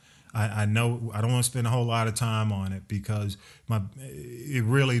that. I know I don't want to spend a whole lot of time on it because it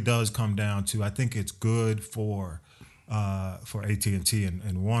really does come down to, I think it's good for AT&T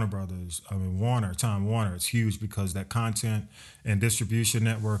and Warner Brothers. I mean, Time Warner, it's huge because that content and distribution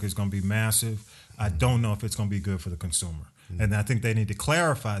network is going to be massive. I don't know if it's going to be good for the consumer. And I think they need to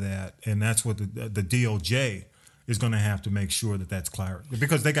clarify that, and that's what the DOJ is going to have to make sure that that's clear,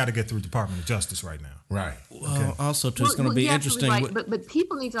 because they got to get through Department of Justice right now. Right. Well, also, too, it's going to be you're interesting. absolutely right. But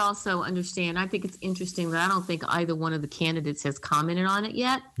people need to also understand, I think it's interesting that I don't think either one of the candidates has commented on it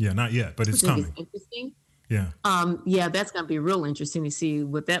yet. Yeah, not yet, but it's I think coming. it's interesting. Yeah. That's going to be real interesting to see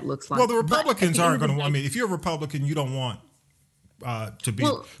what that looks like. Well, the Republicans But at aren't the going end of to. the I day- mean, if you're a Republican, you don't want to be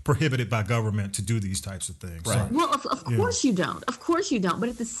prohibited by government to do these types of things. Right. So, Well, of course you don't. Of course you don't. But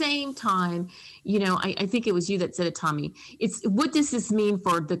at the same time, I think it was you that said it, Tommy. It's what does this mean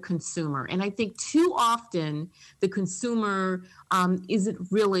for the consumer? And I think too often the consumer isn't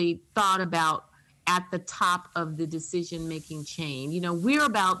really thought about at the top of the decision-making chain. We're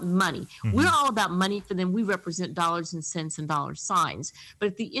about money. We're all about money for them. We represent dollars and cents and dollar signs. But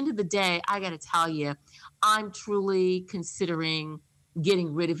at the end of the day, I got to tell you, I'm truly considering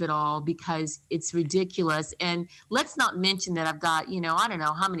getting rid of it all because it's ridiculous. And let's not mention that I've got, I don't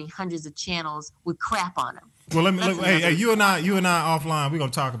know how many hundreds of channels with crap on them. well, hey, you and I offline, we're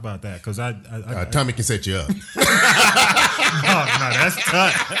gonna talk about that because Tommy can set you up. no, that's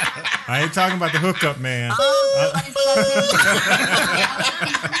tough. I ain't talking about the hookup, man.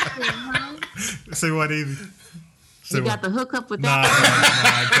 Say what, Evie? You got the hookup with No, that?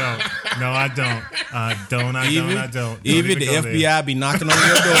 I don't. Even the FBI be knocking on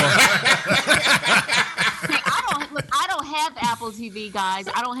your door. I don't have Apple TV, guys.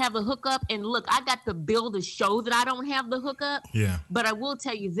 I don't have the hookup. And look, I got the bill to show that I don't have the hookup. Yeah. But I will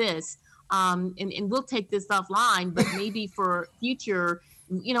tell you this, and we'll take this offline, but maybe for future,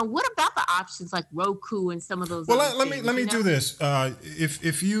 what about the options like Roku and some of those? Well, other let things, me do this.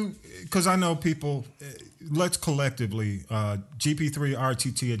 If you, because I know people, let's collectively,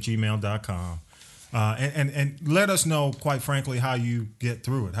 gp3rtt@gmail.com. And let us know, quite frankly, how you get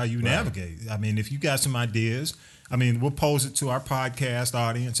through it, how you navigate. I mean, if you got some ideas, I mean, we'll pose it to our podcast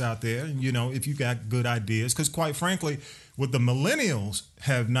audience out there. And, if you got good ideas, because quite frankly, what the millennials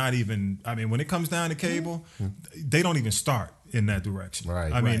have not even, I mean, when it comes down to cable, they don't even start in that direction.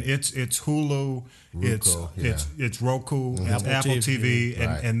 Right. I mean, it's Hulu, it's Roku, it's Apple TV,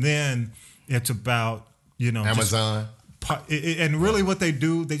 and then it's about, Amazon. And really what they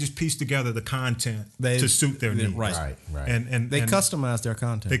do, they just piece together the content to suit their needs. Right. And they customize their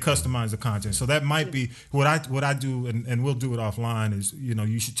content. They customize the content. So that might be what I do, and we'll do it offline, is,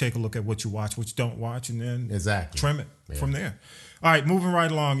 you should take a look at what you watch, what you don't watch, and then trim it from there. All right, moving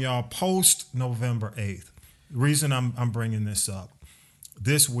right along, y'all. Post November 8th. The reason I'm bringing this up,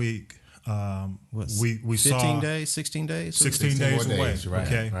 this week, we 15 saw... days, 16 days? 16 days away, right,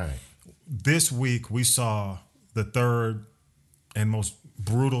 okay? Right. This week, we saw the third and most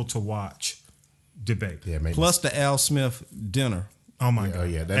brutal to watch debate. Yeah, maybe. Plus the Al Smith dinner. Oh my God!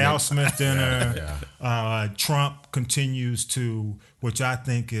 Yeah, Al Smith dinner. Trump continues to, which I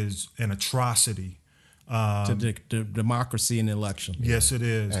think is an atrocity. To the democracy in the election. Yes, it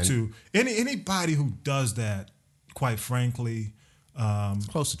is. And to anybody who does that, quite frankly,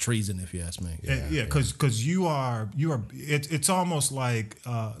 close to treason, if you ask me. Yeah, because you are. It's almost like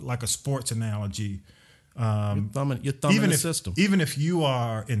a sports analogy. You're thumbing the system. Even if you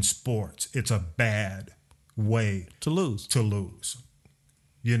are in sports, it's a bad way to lose.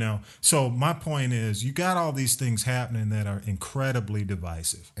 So my point is, you got all these things happening that are incredibly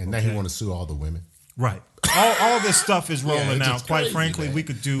divisive. And now he want to sue all the women. Right. All this stuff is rolling out. Quite crazy, frankly, man. we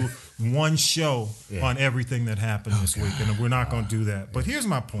could do one show on everything that happened this week, and we're not going to do that. But here's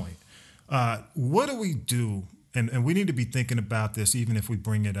my point. What do we do? And we need to be thinking about this, even if we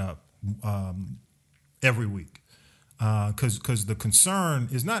bring it up every week. Because the concern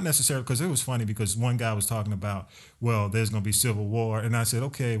is not necessarily, because it was funny because one guy was talking about, well, there's going to be civil war. And I said,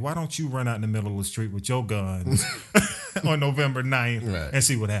 okay, why don't you run out in the middle of the street with your guns on November 9th and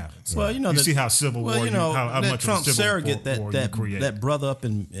see what happens? Well, you see how civil war, how much Trump of a civil surrogate war you create. that brother up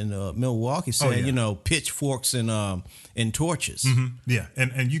in Milwaukee said, pitchforks and torches. Mm-hmm. Yeah,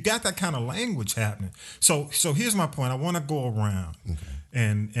 and you got that kind of language happening. So here's my point. I want to go around,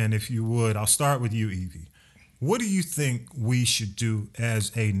 and if you would, I'll start with you, Evie. What do you think we should do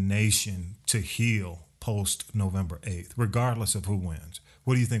as a nation to heal post November 8th, regardless of who wins?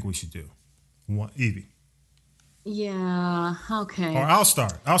 What do you think we should do? Evie? Yeah, okay. Or I'll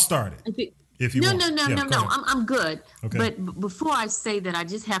start it. If you want. No. I'm good. Okay. But before I say that, I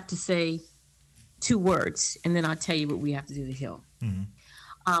just have to say 2 words, and then I'll tell you what we have to do to heal.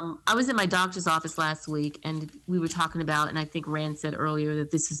 Mm-hmm. I was in my doctor's office last week, and we were talking about, and I think Rand said earlier that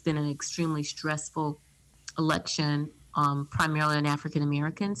this has been an extremely stressful election, primarily on African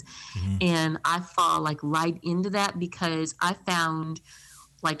Americans. Mm-hmm. And I fall right into that because I found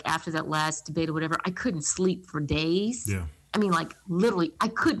after that last debate or whatever, I couldn't sleep for days. Yeah. I mean, literally, I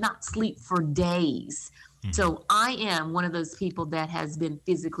could not sleep for days. Mm-hmm. So I am one of those people that has been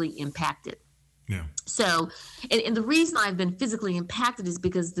physically impacted. Yeah. So, and the reason I've been physically impacted is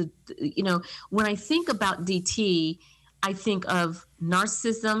because when I think about DT, I think of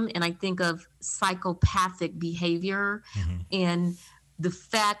narcissism and I think of psychopathic behavior, and the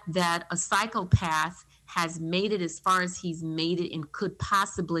fact that a psychopath has made it as far as he's made it and could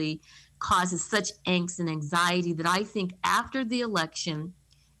possibly causes such angst and anxiety that I think after the election,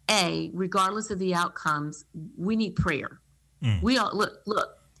 regardless of the outcomes, we need prayer. We all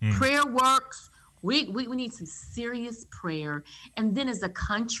look, prayer works. We need some serious prayer. And then as a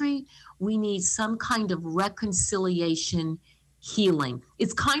country, we need some kind of reconciliation healing.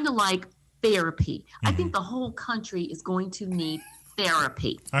 It's kind of like therapy. I think the whole country is going to need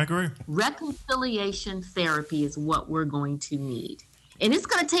therapy. I agree. Reconciliation therapy is what we're going to need. And it's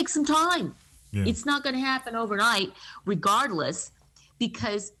going to take some time. Yeah. It's not going to happen overnight, regardless,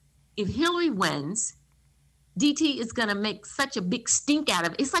 because if Hillary wins, DT is going to make such a big stink out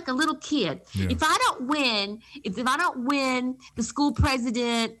of it. It's like a little kid. Yeah. If I don't win the school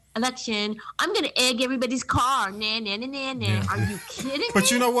president election, I'm going to egg everybody's car. Nah. Yeah. Are you kidding me?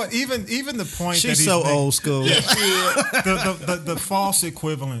 But you know what? Even the point she's that so old school. the false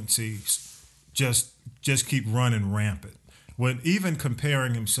equivalencies just keep running rampant. When even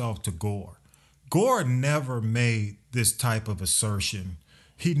comparing himself to Gore never made this type of assertion.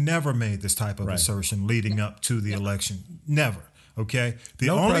 He never made this type of assertion leading up to the election. Never. Okay.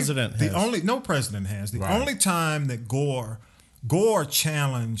 No president has. The only time that Gore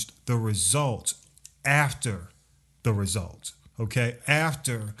challenged the results after the results. Okay,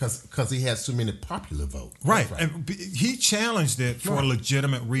 after because he had so many popular votes. right, That's and he challenged it for Right.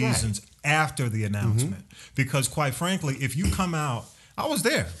 legitimate reasons after the announcement. Mm-hmm. Because quite frankly, if you come out, I was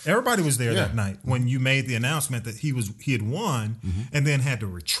there. Everybody was there Yeah. that night when you made the announcement that he had won, Mm-hmm. and then had to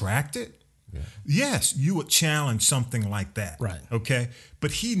retract it. Yes, you would challenge something like that. Right. Okay.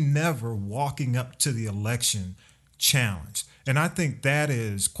 But he never, walking up to the election, challenged. And I think that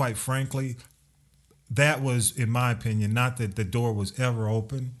is, quite frankly, that was, in my opinion, not that the door was ever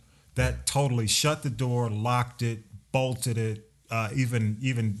open. That totally shut the door, locked it, bolted it,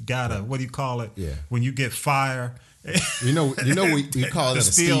 even got a, what do you call it? Yeah. When you get fire. You know, we call The it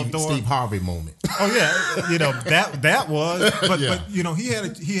a steel door. Steve Harvey moment. Oh yeah, that was, but Yeah. but you know he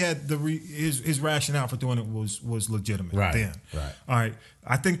had his rationale for doing it was legitimate Right, then. right. All right,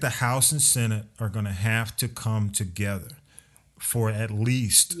 I think the House and Senate are going to have to come together for at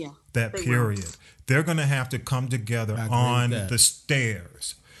least Yeah, that they will. period. They're going to have to come together I agree on with that. the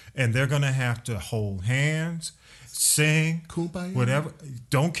stairs, and they're going to have to hold hands, sing, Kumbaya? whatever.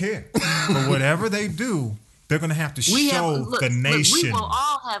 Don't care, but whatever they do, they're going to have to We show have, look, the nation. we will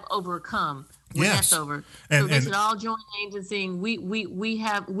all have overcome when Yes. that's over. And- So they and- should all join hands and sing,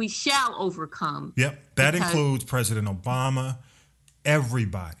 we shall overcome. Yep, that Because- includes President Obama.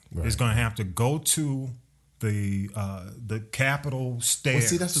 Everybody is going to have to go to the Capitol stairs. Well,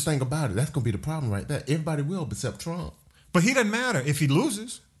 see, that's the thing about it. That's going to be the problem right there. Everybody will except Trump. But he doesn't matter if he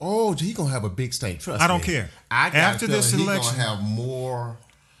loses. Oh, he going to have a big state. Trust I don't me. care. I got After this he's election- going to have more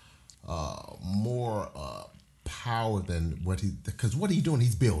power than what he, because what are you doing?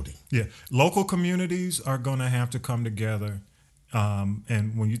 He's building. Yeah, local communities are going to have to come together,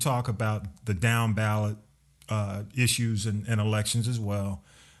 and when you talk about the down ballot issues and elections as well,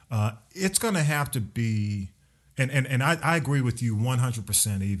 it's going to have to be. And I agree with you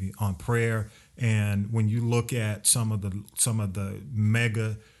 100%, Evie, on prayer. And when you look at some of the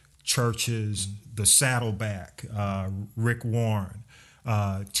mega churches, the Saddleback, Rick Warren,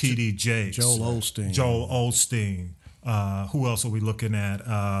 T.D. Jakes, Joel Osteen. Who else are we looking at?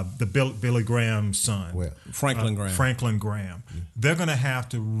 The Billy Graham's son, Well, Franklin Graham. Franklin Graham. They're going to have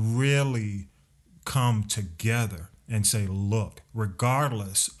to really come together and say, look,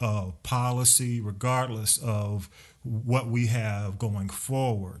 regardless of policy, regardless of what we have going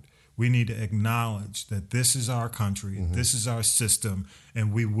forward, we need to acknowledge that this is our country, this is our system,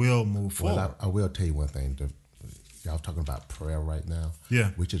 and we will move forward. Well, I will tell you one thing. Y'all talking about prayer right now.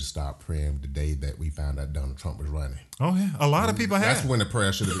 Yeah. We should start praying the day that we found out Donald Trump was running. Oh yeah, a lot of people have. That's when the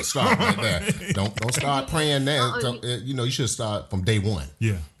prayer should have started right there. Don't start praying now. You should start from day one.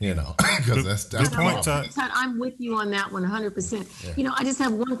 Yeah. You know, because that's Good the point, problem. Todd. I'm with you on that 100%. You know, I just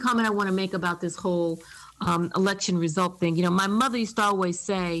have one comment I want to make about this whole election result thing. You know, my mother used to always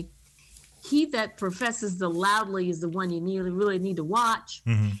say, he that professes the loudly is the one you really need to watch.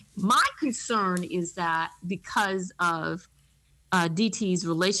 My concern is that because of DT's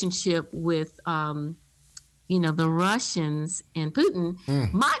relationship with, the Russians and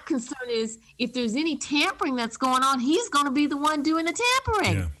Putin, my concern is if there's any tampering that's going on, he's going to be the one doing the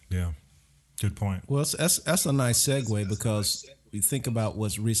tampering. Yeah. Good point. Well, that's a nice segue because you think about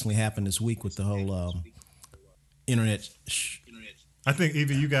what's recently happened this week with the whole internet. I think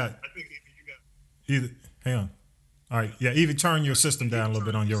Evie, you got. Either, hang on. All right. Yeah, Evie, turn your system down a little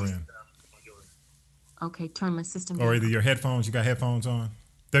bit on your end. Okay, turn my system Or down. either your headphones, you got headphones on?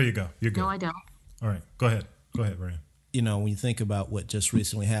 There you go. You're good. No, I don't. All right. Go ahead, Rand. You know, when you think about what just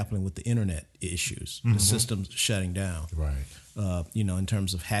recently happened with the internet issues, the systems shutting down, Right. in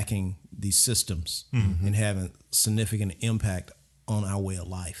terms of hacking these systems and having significant impact on our way of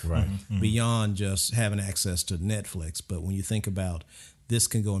life, Right. beyond just having access to Netflix. But when you think about this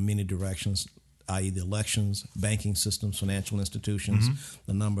can go in many directions, i.e. the elections, banking systems, financial institutions,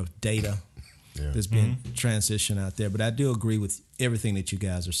 the number of data that's been transitioned out there. But I do agree with everything that you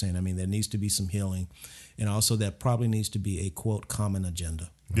guys are saying. I mean, there needs to be some healing. And also there probably needs to be a, quote, common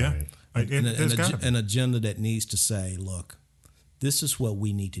agenda. Yeah. Right. There's gotta be. An agenda that needs to say, look, this is what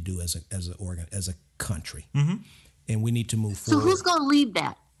we need to do as a country. And we need to move So forward. who's going to lead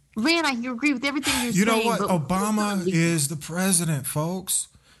that? Rand, I agree with everything you're You know saying. what? but who's Obama gonna lead is the president, folks.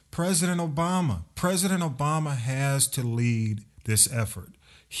 President Obama. President Obama has to lead this effort.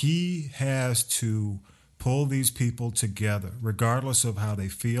 He has to pull these people together, regardless of how they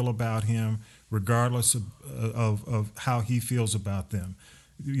feel about him, regardless of how he feels about them.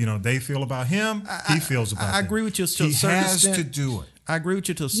 You know, they feel about him, he feels about them. I agree with you to a He certain has extent. to do it. I agree with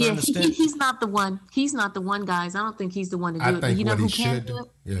you to a Yeah, certain extent. he's not the one. He's not the one, guys. I don't think he's the one to do I it. But think you know what who he can should do do- it?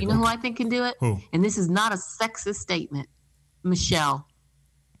 Yeah, You go know who ahead. I think can do it? Who? And this is not a sexist statement. Michelle.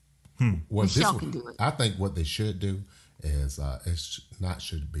 What Michelle can do it. I think what they should do, is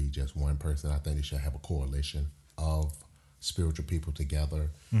should be just one person. I think they should have a coalition of spiritual people together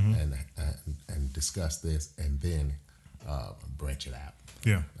and discuss this and then branch it out.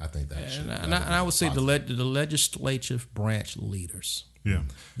 Yeah. I think that should. And I would say the legislative branch leaders. Yeah.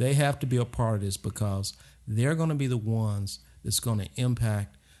 They have to be a part of this because they're going to be the ones that's going to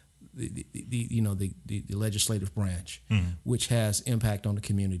impact the legislative branch, which has impact on the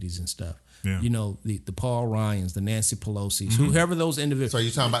communities and stuff. Yeah. The Paul Ryans, the Nancy Pelosi's, whoever those individuals. So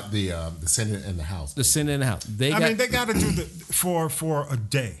you're talking about the Senate and the House. The Senate and the House. They got to do for a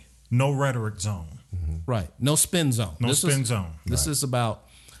day. No rhetoric zone. Right. No spin zone. No spin zone. This is about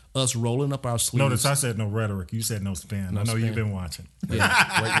us rolling up our sleeves. Notice I said no rhetoric. You said no spin. I know you've been watching.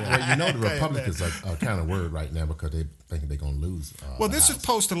 Yeah. Well, the Republicans are kind of worried right now because they think they're going to lose. Well, this is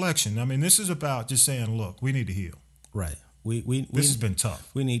post-election. I mean, this is about just saying, look, we need to heal. Right. This has been tough.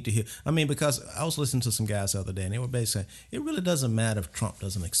 We need to hear. I mean, because I was listening to some guys the other day, and they were basically saying it really doesn't matter if Trump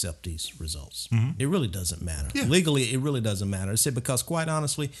doesn't accept these results. It really doesn't matter. Yeah. Legally, it really doesn't matter. I said because, quite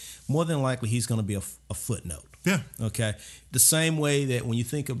honestly, more than likely, he's going to be a footnote. Yeah. Okay. The same way that when you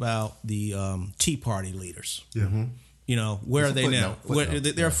think about the Tea Party leaders. Yeah. Where are they now?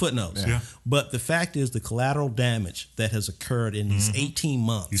 They're footnotes. Yeah. But the fact is, the collateral damage that has occurred in these 18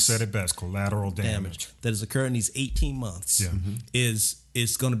 months. You said it best. Collateral damage that has occurred in these 18 months is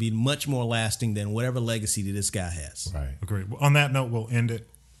going to be much more lasting than whatever legacy that this guy has. Right. Agreed. Well, on that note, we'll end it.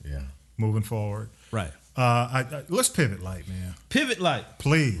 Yeah. Moving forward. Right. Let's pivot light, man. Pivot light.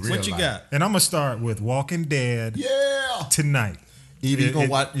 Please. What you got? And I'm going to start with Walking Dead. Yeah. Tonight. Evie, you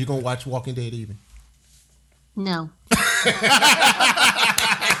gonna watch Walking Dead, Evie? No.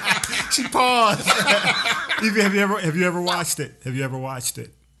 She paused. Evie, have you ever watched it? Have you ever watched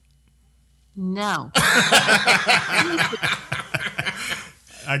it? No.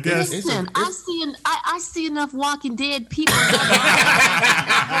 I guess. Listen, I see enough Walking Dead people every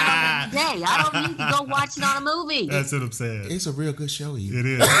day. I don't need to go watch it on a movie. That's what I'm saying. It's a real good show, Evie. It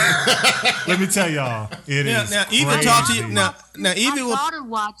is. Let me tell y'all, it is. Now Evie will talk to you. Now Evie My will. daughter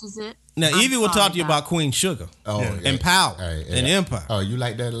watches it. Now Evie will talk to you about Queen Sugar and Power and Empire. Oh, you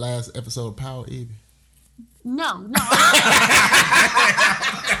like that last episode of Power, Evie? No.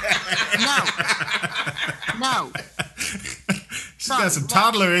 No. She's got some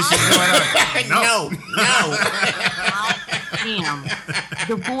toddler issues going on. No. I am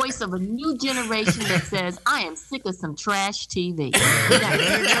the voice of a new generation that says, I am sick of some trash TV.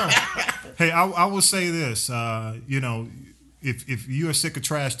 Hey, I will say this. If you are sick of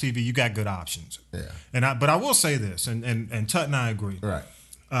trash TV, you got good options. Yeah. But I will say this, and Tut and I agree. Right.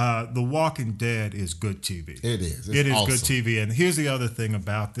 The Walking Dead is good TV. It is. It is awesome. good TV. And here's the other thing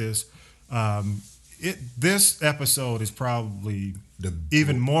about this. This episode is probably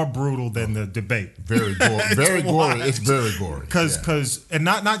even more brutal than the debate. Very gory. Very gory. It's very gory. Because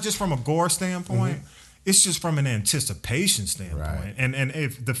not just from a gore standpoint, it's just from an anticipation standpoint. Right. And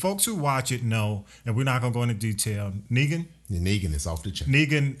if the folks who watch it know, and we're not gonna go into detail, Negan is off the chain.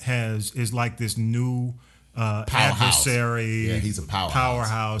 Negan is like this new adversary. Yeah, he's a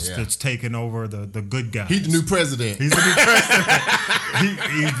powerhouse. That's taken over the good guys. He's the new president.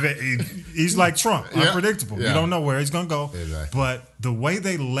 He's like Trump, unpredictable. Yeah. You don't know where he's gonna go. Exactly. But the way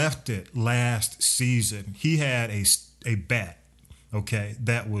they left it last season, he had a bat,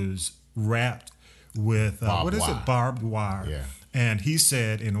 that was wrapped with barbed wire. Yeah. And he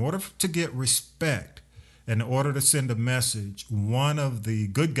said, in order to get respect, in order to send a message, one of the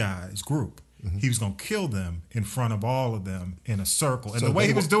good guys group, he was going to kill them in front of all of them in a circle. And So the way they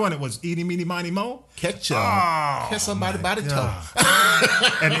he was were- doing it was eeny, meeny, miny, mo. Catch somebody by the toe.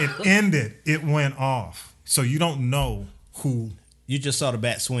 God. And it ended. It went off. So you don't know who. You just saw the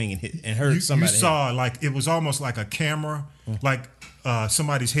bat swing and heard You somebody. saw, like, it was almost like a camera, like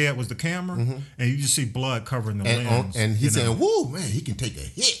somebody's head was the camera, and you just see blood covering the lens. And he's you know? saying, "Woo, man, he can take a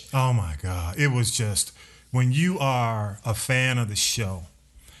hit." Oh my God. It was just, when you are a fan of the show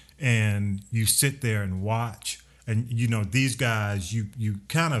and you sit there and watch, and these guys, you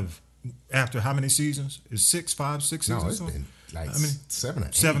kind of, after how many seasons? Is 6 seasons? No, it's been like 7 or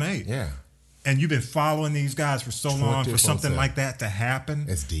 8. 7, 8. Yeah. And you've been following these guys for so long for something 24/7. like that to happen.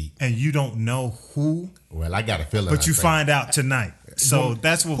 It's deep. And you don't know who, Well, I got a feeling. but you find out tonight. So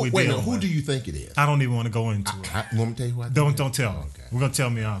that's what we're Wait a dealing minute, who with. do you think it is? I don't even want to go into it. Want me to tell you who I think Don't it is? tell me. Okay. We're gonna tell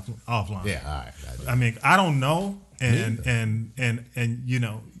me offline. Yeah, all right. I mean, I don't know, and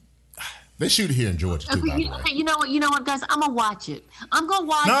They shoot it here in Georgia too, by the way. You know what, guys? I'm gonna watch it. I'm gonna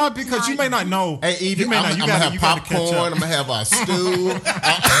watch no, it because you tonight. may not know. Hey, Evie, you may I'm not. You gonna have you gotta catch popcorn. up. I'm gonna have a stew.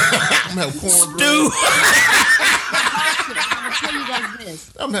 I'm gonna have cornbread. I'm gonna tell you guys this.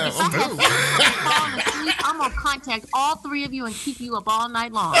 this. I'm If I have fallen asleep, I'm gonna contact all three of you and keep you up all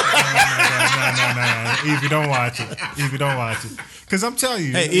night long. No. Evie, don't watch it. Evie, don't watch it. Because I'm telling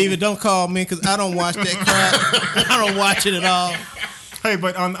you. Hey, Eva, don't call me because I don't watch that crap. I don't watch it at all. Hey,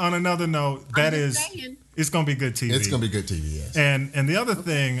 but on another note, saying. it's going to be good TV. It's going to be good TV, yes. And the other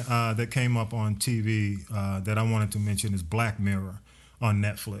thing that came up on TV that I wanted to mention is Black Mirror on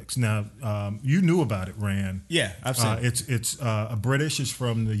Netflix. Now, you knew about it, Rand. Yeah, I've seen it. It's a British. It's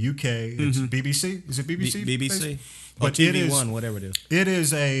from the UK. It's BBC. Is it BBC? BBC. Or But it TV1, is whatever it is. It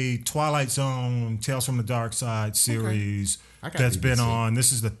is a Twilight Zone, Tales from the Dark Side series I got that's been BBC. on.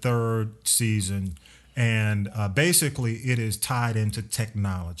 This is the third season. And basically, it is tied into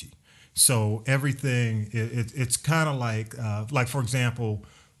technology. So everything, it's kind of like for example,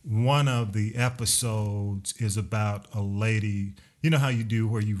 one of the episodes is about a lady. You know how you do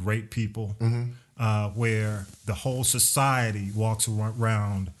where you rate people, where the whole society walks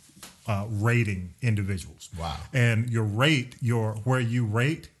around rating individuals. Wow. And where you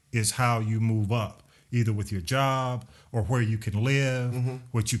rate is how you move up, either with your job or where you can live,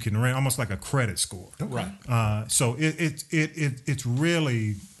 what you can rent, almost like a credit score. Right. So it's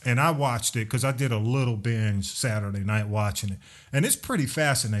really, and I watched it because I did a little binge Saturday night watching it, and it's pretty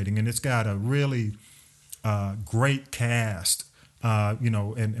fascinating, and it's got a really great cast.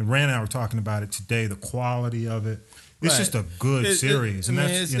 And Rand and I were talking about it today. The quality of it, it's just a good series,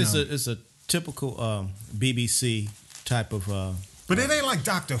 It's a typical BBC type of. But it ain't like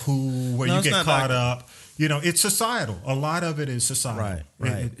Doctor Who where No, you it's get not caught like- up. It's societal. A lot of it is societal.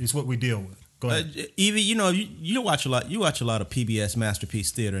 Right. It's what we deal with. Go ahead. Evie, you watch a lot. You watch a lot of PBS Masterpiece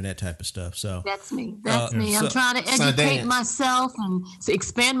Theater and that type of stuff. So That's me. That's me. I'm so- trying to educate Dan. myself and to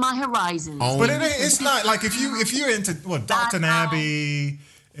expand my horizons. But it's not like if you're into Downton Abbey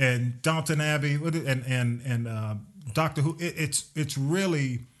and Doctor Who, it's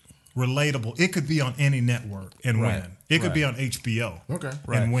really relatable. It could be on any network and Right. win. It could Right. be on HBO Okay.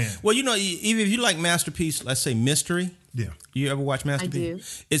 and win. Well, Evie, if you like Masterpiece, let's say mystery. Yeah. You ever watch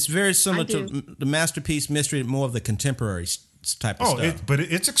Masterpiece? It's very similar I to the Masterpiece mystery, more of the contemporary type of stuff. But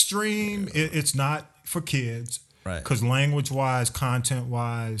it's extreme. It's not for kids, Right. Because language-wise,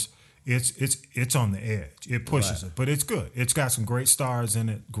 content-wise, it's on the edge. It pushes it, but it's good. It's got some great stars in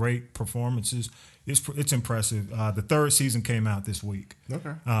it, great performances. It's impressive. The third season came out this week.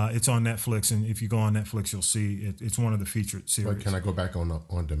 Okay. It's on Netflix, and if you go on Netflix, you'll see it. It's one of the featured series. But can I go back on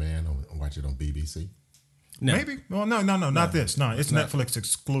demand and watch it on BBC? No. Maybe. Well, no, not this. No, it's Netflix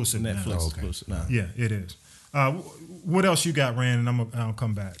exclusive. now. Netflix okay. exclusive. No. Yeah, it is. What else you got, Rand? And I'll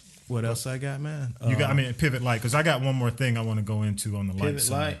come back. What else I got, man? You got, Pivot Light, because I got one more thing I want to go into on the light Pivot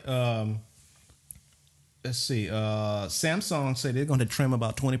side. Light. Let's see. Samsung said they're going to trim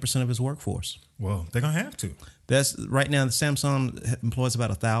about 20% of its workforce. Well, they're gonna have to. That's right now. The Samsung employs about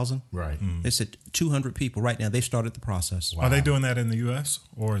 1,000. Right. They said 200 people right now. They started the process. Are they doing that in the U.S.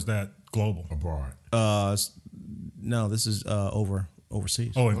 or is that global? Abroad. No, this is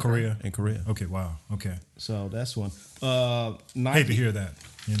overseas. Oh, in Korea. In Korea. Okay. Wow. Okay. So that's one. Nike. Hate to hear that.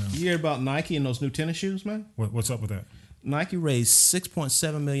 You hear about Nike and those new tennis shoes, man? What's up with that? Nike raised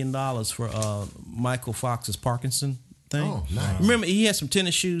 $6.7 million for Michael Fox's Parkinson thing. Oh, nice. Remember, he had some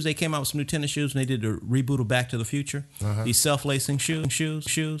tennis shoes. They came out with some new tennis shoes, and they did a reboot of Back to the Future. These self-lacing shoes. Yeah,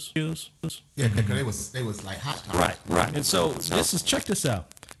 because they was like hot topic. Right. And so check this out.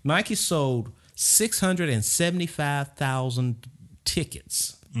 Nike sold 675,000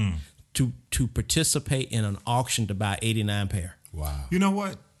 tickets to participate in an auction to buy 89 pair. Wow. You know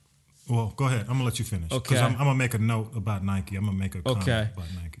what? Well, go ahead. I'm gonna let you finish. Okay. I'm gonna make a note about Nike. I'm gonna make a comment about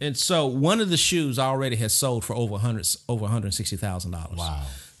Nike. And so one of the shoes already has sold for over $160,000. Wow.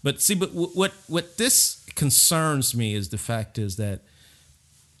 But what this concerns me is the fact is that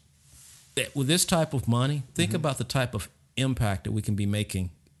with this type of money, think about the type of impact that we can be making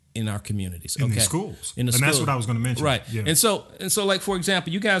in our communities. In these schools. In the And schools. that's what I was gonna mention. Right. Yeah. And so like, for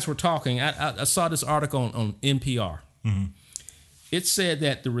example, you guys were talking, I saw this article on NPR. It said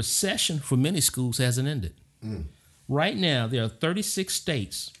that the recession for many schools hasn't ended. Right now, there are 36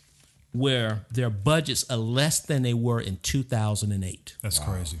 states where their budgets are less than they were in 2008. That's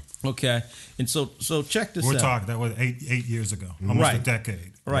crazy. Okay, and so check this We're out. talking that was eight years ago, almost a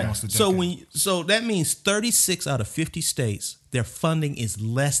decade. Right. Almost a decade. So that means 36 out of 50 states, their funding is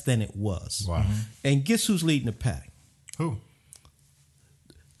less than it was. Wow. And guess who's leading the pack? Who?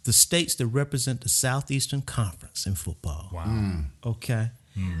 The states that represent the Southeastern Conference in football. Wow. Okay.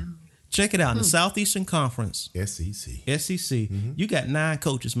 Check it out. In the Southeastern Conference, SEC. SEC, you got 9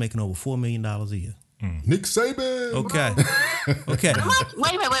 coaches making over $4 million a year. Nick Saban. Okay. Okay. How much?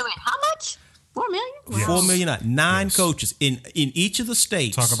 Wait. How much? 4 million? Wow. Yes. $4 million. 9 Yes. coaches in each of the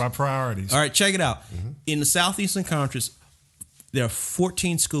states. Talk about priorities. All right, check it out. In the Southeastern Conference, there are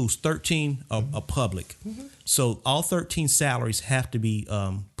 14 schools, 13 are public. So all 13 salaries have to be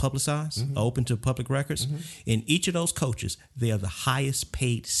publicized, open to public records. In each of those coaches, they are the highest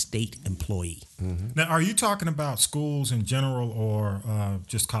paid state employee. Now, are you talking about schools in general or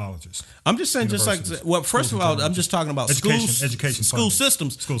just colleges? I'm just saying, just like, Universities. well, first of all, I'm just talking about Education school funding.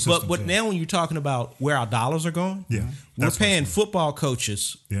 systems. School systems, but yeah. now when you're talking about where our dollars are going, Yeah, we're that's what paying I'm saying. football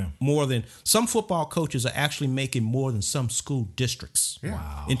coaches Yeah. more than some football coaches are actually making more than some school districts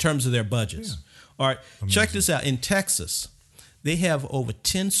Wow. in terms of their budgets. All right, check this out. In Texas, they have over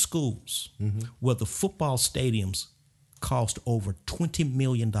 10 schools where the football stadiums cost over $20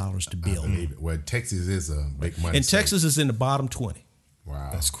 million to build. Believe it. Well, Texas is a big money. And state. Texas is in the bottom 20. Wow.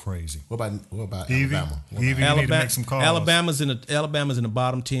 That's crazy. What about Evie, Alabama? What Evie, about- you need to make some calls. Alabama's in the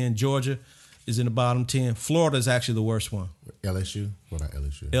bottom 10. Georgia is in the bottom 10. Florida is actually the worst one. LSU? What about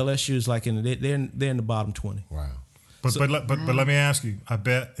LSU? LSU is like they're in the bottom 20. Wow. But let me ask you. I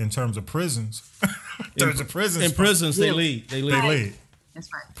bet in terms of prisons, In prisons, they lead. they lead. That's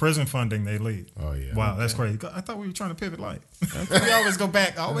right. Prison funding, they lead. Oh, yeah. Wow, that's crazy. I thought we were trying to pivot light. We always go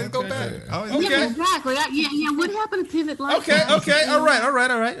back. Always go back. Always Yeah, exactly. Yeah. What happened to Pivot Life? Okay. All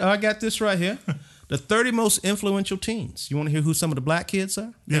right. I got this right here. The 30 most influential teens. You want to hear who some of the black kids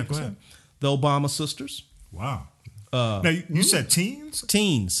are? Yeah, go ahead. The Obama sisters. Wow. Now you said teens?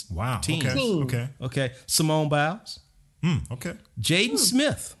 Teens. Wow. Teens. Okay. Teens. Okay. Okay. Simone Biles. Okay. Jaden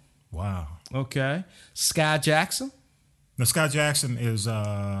Smith. Wow. Okay. Sky Jackson. Now Scott Jackson is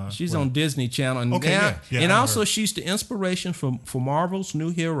She's on Disney Channel. And Okay, now, yeah, and I also heard. she's the inspiration for Marvel's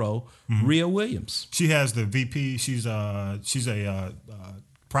new hero, Rhea Williams. she has the VP. She's a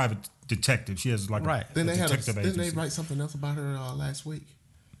private detective. She has like Right. a Didn't detective they agency. write something else about her last week?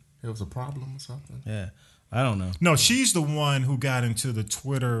 There was a problem or something. Yeah. I don't know. No, she's the one who got into the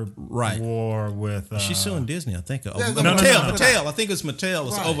Twitter Right. war with. She's suing Disney, I think. no, Mattel. no. Mattel. I think it's Mattel.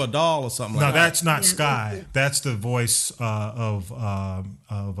 It's Right. over a doll or something No, like that. that's not Sky. That's the voice of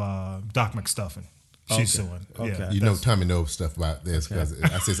Doc McStuffin. She's suing. Okay. Yeah, You know, Tommy knows stuff about this because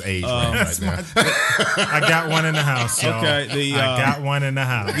that's his age range right now. I got one in the house. Y'all. Okay, I got one in the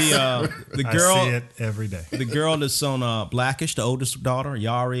house. The I girl, see it every day. the girl that's on Blackish, the oldest daughter,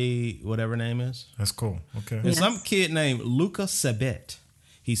 Yari, whatever her name is. That's cool. Okay. There's some kid named Luca Sabet.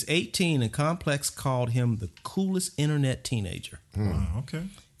 He's 18, and Complex called him the coolest internet teenager. Wow, okay.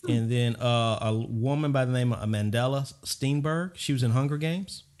 And then a woman by the name of Mandela Steenberg. She was in Hunger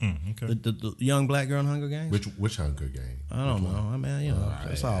Games. Okay. The young black girl in Hunger Games. Which Hunger Game? I don't know. I mean, you know,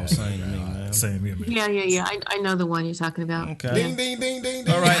 that's all the same to me, man. Same here, man. Yeah. I know the one you're talking about. Okay. Ding, ding, ding, ding,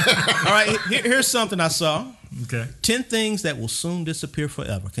 ding. All right. Here's something I saw. Okay. 10 things that will soon disappear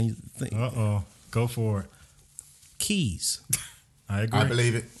forever. Can you think? Go for it. Keys. I agree. I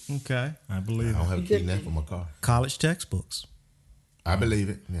believe it. Okay. I I believe don't it. have a key now for my car. College textbooks. I believe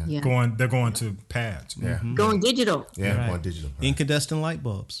it. Yeah. Yeah. They're going to pads. Yeah. Going digital. Yeah. Right. Going digital. Incandescent light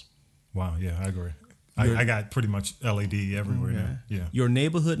bulbs. Wow. Yeah, I agree. I got pretty much LED everywhere now. Yeah. Your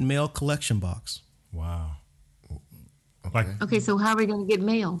neighborhood mail collection box. Wow. Okay. Like Okay, so how are we going to get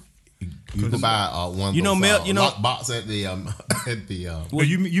mail? You can buy one. You know, Mel, you know- lock box at the at the. well,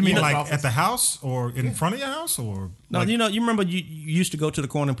 you mean post like office. at the house or in front of your house or No, like, you remember you used to go to the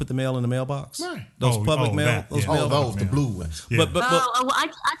corner and put the mail in the mailbox? Right. Those public mail. that, Those yeah. mail. Oh, those the blue ones. Yeah. But Oh, I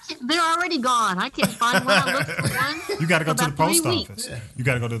can't, they're already gone. I can't find one. I looked for one. you got to go to the about 3 post weeks. office. You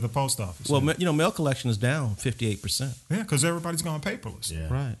got to go to the post office. well, mail collection is down 58%. yeah, because everybody's going paperless.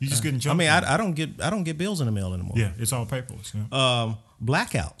 Yeah. Right. You just getting I junk. mean, mail. I don't get bills in the mail anymore. yeah, it's all paperless. Yeah.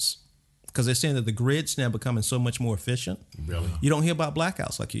 Blackouts, because they're saying that the grid's now becoming so much more efficient. Really. You don't hear about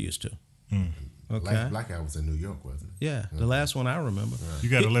blackouts like you used to. Okay. Blackout was in New York, wasn't it? Yeah, the last one I remember. You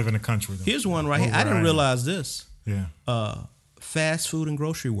got to live in the country. Though. Here's one right here. I didn't Right. realize this. Yeah. Fast food and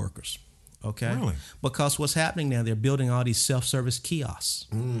grocery workers. Okay. Really? Because what's happening now, they're building all these self-service kiosks.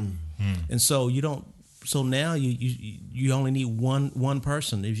 And so you don't. So now you only need one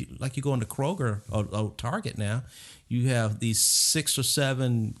person. If you go into Kroger or Target now, you have these 6 or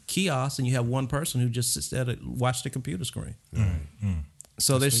 7 kiosks, and you have one person who just sits there to watch the computer screen.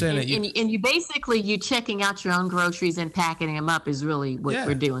 So they're saying that And you basically, you checking out your own groceries and packing them up is really what Yeah.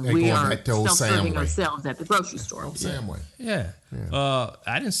 we're doing. Yeah, We going are back to old self-serving Samway. ourselves at the grocery store. Samway. yeah.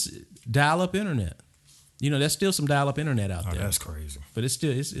 I didn't see, dial-up internet. There's still some dial-up internet out Oh, there, that's crazy. but it's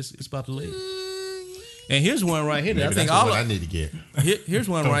still it's about to leave. And here's one right here that Maybe I think that's all what I of, need to get. here's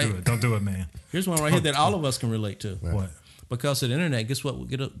one Don't right do it. Don't do it, man. here's one right here that all of us can relate to. What? Because of the internet, guess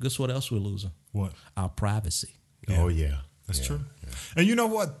what else we're losing? What? Our privacy. Oh yeah. That's Yeah. true. And you know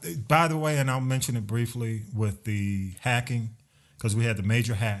what? By the way, and I'll mention it briefly with the hacking, because we had the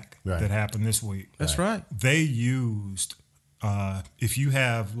major hack that happened this week. That's right. They used, if you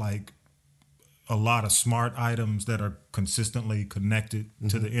have like a lot of smart items that are consistently connected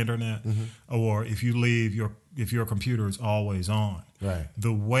to the internet, or if your computer is always on,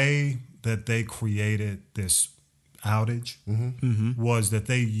 the way that they created this outage was that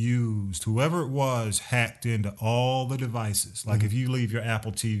they used, whoever it was hacked into all the devices. Like if you leave your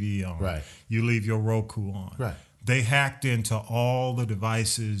Apple TV on, you leave your Roku on. They hacked into all the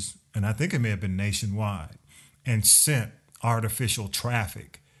devices, and I think it may have been nationwide, and sent artificial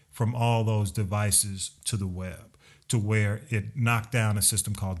traffic from all those devices to the web, to where it knocked down a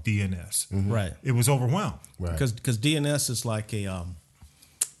system called DNS. Right. It was overwhelmed. Because DNS is like a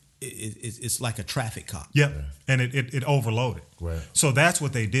it's like a traffic cop. Yep. And it overloaded. Right. So that's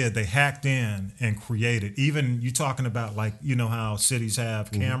what they did. They hacked in and created, even you talking about like, you know how cities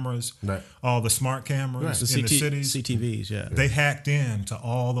have cameras, all the smart cameras in the cities. CTVs, yeah. They hacked into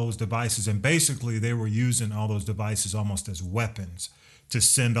all those devices, and basically they were using all those devices almost as weapons to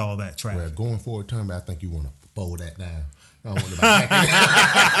send all that traffic. Well, going forward, Tommy, I think you want to fold that down. I don't want nobody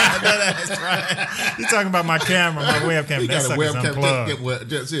hacking. That's right. You're talking about my camera, my webcam. You That got a sucker's webcam. unplugged.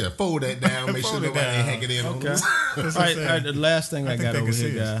 Just fold that down. Make sure Fold it nobody down. ain't hacking in on us. All right, the last thing I think got they over can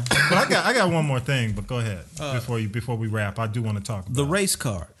here, see us. guys. But I got one more thing, but go ahead. Before we wrap, I do want to talk about The race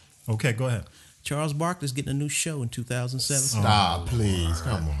card. Okay, go ahead. Charles Barkley's getting a new show in 2007. Stop, please.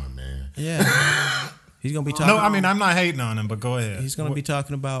 Come on, man. Yeah. He's going to be talking No, I mean, I'm not hating on him, but go ahead. He's going to be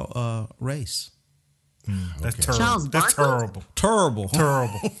talking about race. That's Okay. terrible. Charles That's Barkley? terrible. Terrible.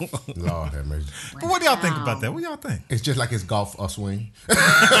 Terrible. Lord have mercy. But what do y'all think about that? What do y'all think? It's just like his golf swing. What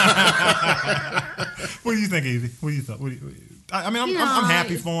do you think, Evie? What do you thought? I mean, You know, I'm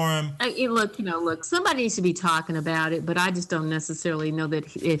happy for him. Look, somebody should be talking about it, but I just don't necessarily know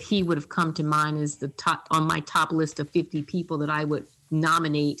that if he would have come to mind as the top on my top list of 50 people that I would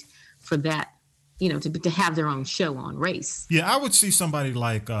nominate for that, to have their own show on race. Yeah, I would see somebody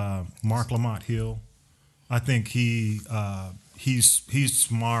like Mark Lamont Hill. I think he's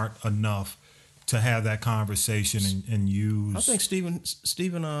smart enough to have that conversation and use. I think Stephen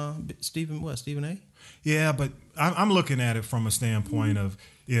A? Yeah, but I'm looking at it from a standpoint of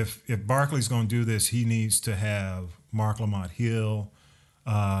if Barkley's going to do this, he needs to have Mark Lamont Hill,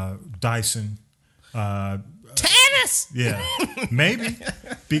 Dyson. Tennis! Yeah, maybe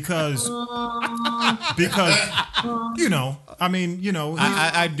because I mean,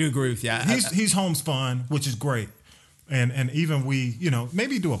 I do agree with you. he's homespun, which is great. And even we,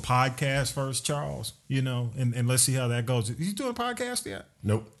 maybe do a podcast first, Charles, and let's see how that goes. Is he doing a podcast yet?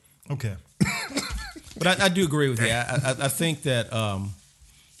 Nope. Okay. But I do agree with you. I think that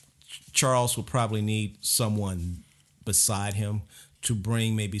Charles will probably need someone beside him to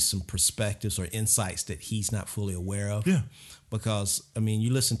bring maybe some perspectives or insights that he's not fully aware of. Yeah. Because, I mean,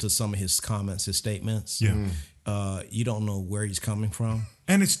 you listen to some of his comments, his statements. Yeah. You don't know where he's coming from.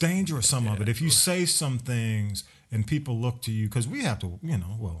 And it's dangerous, some of it. If you say some things and people look to you, because we have to,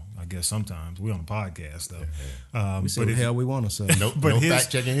 I guess sometimes we're on a podcast, though. We say what the hell we want to say. Nope. But no his-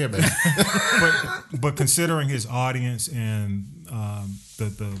 fact checking here, baby. but considering his audience and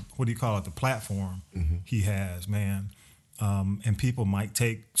the what do you call it, the platform he has, man, and people might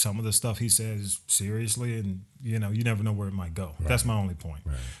take some of the stuff he says seriously, and you never know where it might go. Right. That's my only point.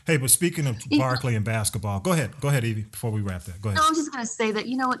 Right. Hey, but speaking of Barkley and basketball, go ahead, Evie. Before we wrap that, go ahead. No, I'm just going to say that,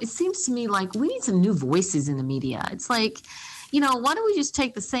 it seems to me like we need some new voices in the media. It's like, why don't we just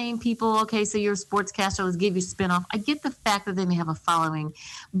take the same people? Okay, so you're a sportscaster, let's give you a spinoff. I get the fact that they may have a following,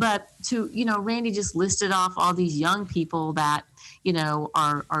 but Randy just listed off all these young people that,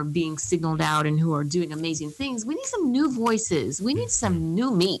 are being signaled out and who are doing amazing things. We need some new voices. We need some new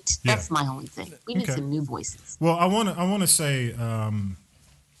meat. That's my only thing. We need some new voices. Well, I want to say,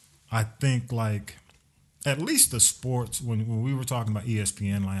 I think like at least the sports, when we were talking about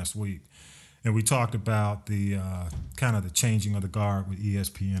ESPN last week, and we talked about the kind of the changing of the guard with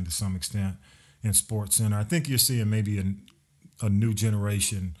ESPN to some extent in SportsCenter. I think you're seeing maybe a new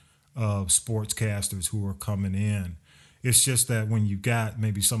generation of sportscasters who are coming in. It's just that when you got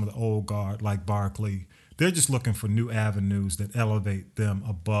maybe some of the old guard like Barkley, they're just looking for new avenues that elevate them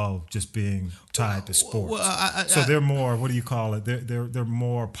above just being tied to sports. So they're more, what do you call it? They're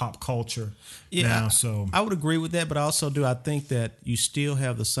more pop culture now. So I would agree with that, but I think that you still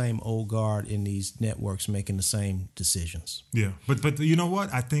have the same old guard in these networks making the same decisions. Yeah, but you know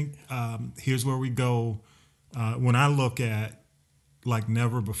what? I think here's where we go. When I look at like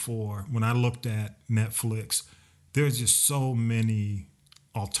never before, when I looked at Netflix, there's just so many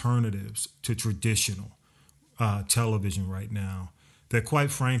alternatives to traditional television right now. that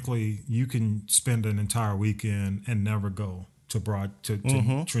quite frankly you can spend an entire weekend and never go to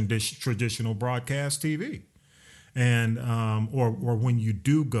traditional broadcast TV, and or when you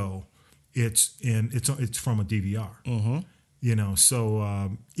do go, it's from a DVR. You know,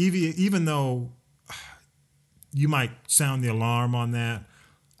 so even though you might sound the alarm on that,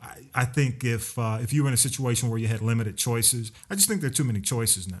 I think if you were in a situation where you had limited choices, I just think there are too many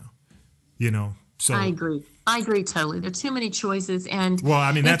choices now. You know, so I agree totally. There are too many choices, and well,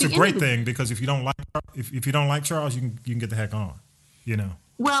 I mean that's a great thing, because if you don't like Charles, you can get the heck on. You know.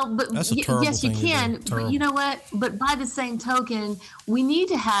 Well, but That's a terrible yes, you thing to can. do. But you know what? But by the same token, we need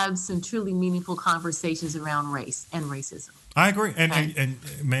to have some truly meaningful conversations around race and racism. I agree, and Okay. and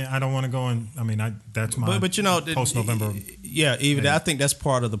man, I don't want to go in. I mean, that's my But you know, post November. Yeah, even I think that's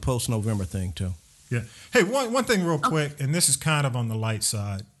part of the post November thing too. Yeah. Hey, one thing real quick, and this is kind of on the light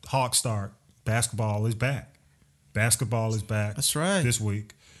side. Hawks start. Basketball is back. Basketball is back. That's right. This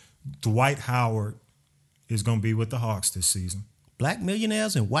week, Dwight Howard is going to be with the Hawks this season. Black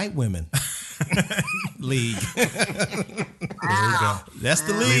millionaires and white women league. There we go. That's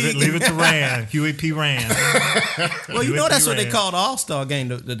the league. Leave it to Rand, Huey P. Rand. Well, you know that's what they call the All Star game,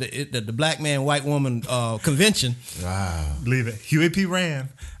 the black man white woman convention. Wow. Leave it, Huey P. Rand.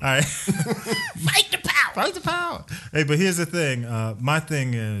 All right. Fight the power. Fight the power. Hey, but here's the thing. My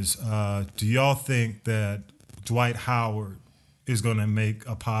thing is, do y'all think that Dwight Howard is going to make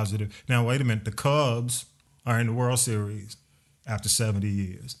a positive? Now, wait a minute. The Cubs are in the World Series after 70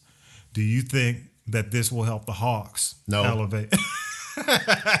 years. Do you think that this will help the Hawks elevate?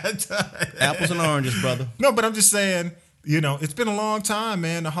 Apples and oranges, brother. No, but I'm just saying, you know, it's been a long time,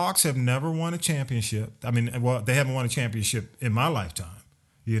 man. The Hawks have never won a championship. I mean, well, they haven't won a championship in my lifetime.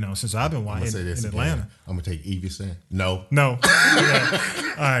 You know, since I've been I'm gonna say this in again. Atlanta. I'm gonna take Evie saying no. No. Yeah.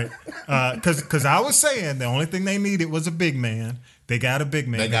 All right. Because I was saying the only thing they needed was a big man. They got a big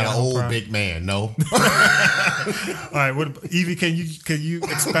man. They got an old big man. No. All right. Evie, can you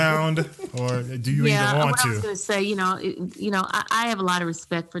expound, or do you even want what I was to? going to say, I have a lot of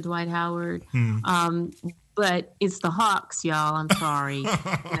respect for Dwight Howard, but it's the Hawks, y'all. I'm sorry.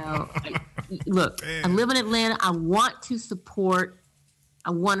 Look, I live in Atlanta. I want to support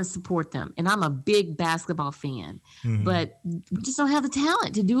them, and I'm a big basketball fan. But we just don't have the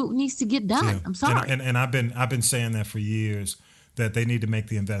talent to do what needs to get done. Yeah. I'm sorry. And I've been saying that for years, that they need to make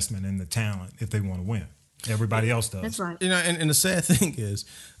the investment in the talent if they want to win. Everybody else does. That's right. You know, and the sad thing is,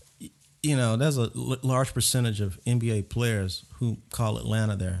 you know, there's a large percentage of NBA players who call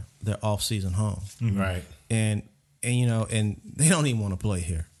Atlanta their off-season home, Right. and you know, and they don't even want to play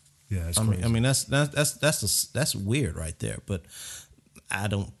here. Yeah, it's I crazy. mean that's weird right there. But I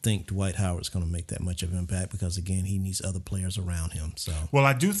don't think Dwight Howard's going to make that much of an impact, because again, he needs other players around him. So Well,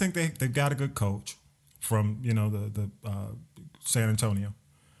 I do think they've got a good coach from, you know, the San Antonio,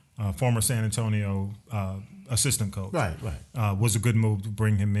 former San Antonio assistant coach. Right. Was a good move to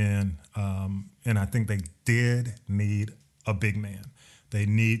bring him in, and I think they did need a big man. They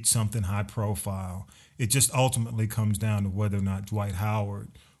need something high profile. It just ultimately comes down to whether or not Dwight Howard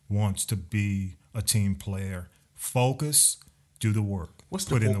wants to be a team player. Focus, do the work.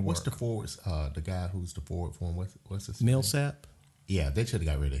 Put in the work. What's the forwards? The guy who's the forward for him. What's his Millsap. Yeah, they should have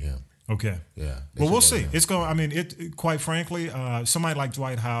got rid of him. Okay. Yeah. Well, we'll see. It's going. I mean, quite frankly, somebody like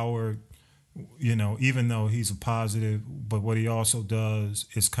Dwight Howard, you know, even though he's a positive, but what he also does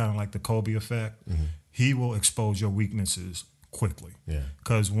is kind of like the Kobe effect. He will expose your weaknesses quickly. Yeah.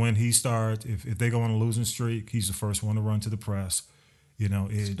 Because when he starts, if they go on a losing streak, he's the first one to run to the press. You know,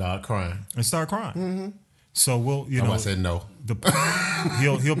 Start crying. and start crying. So we'll, you know, Somebody said no.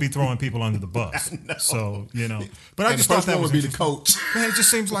 he'll be throwing people under the bus. So you know, but I And just the thought first that one was would be the interesting. coach. Man, it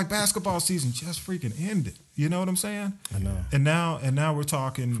just seems like basketball season just freaking ended. You know what I'm saying? I know. And now we're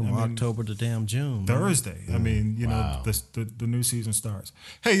talking From October to damn June. man. Thursday. I mean, you Wow. know, the new season starts.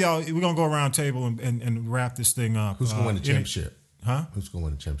 Hey, y'all, we're gonna go around table and wrap this thing up. Who's going to win the championship? Huh? Who's going to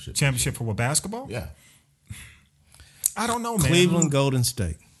win the championship? Championship for what, basketball? Yeah. I don't know, man. Cleveland Golden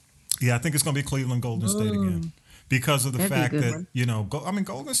State. Yeah, I think it's gonna be Cleveland Golden State again. Because of the That'd be a fact good that, one. you know,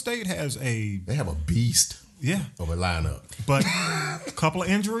 Golden State has They have a beast of a lineup. but a couple of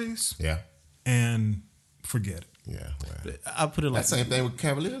injuries Yeah. and forget it. Yeah. Well. I put it like That same thing with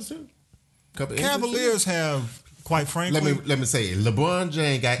Cavaliers too. Couple injuries, Cavaliers have, quite frankly, Let me say, LeBron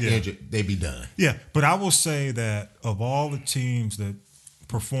James got Yeah. injured, they be done. yeah. But I will say that of all the teams that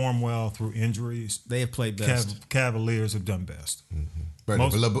perform well through injuries, they have played best. Cavaliers have done best. But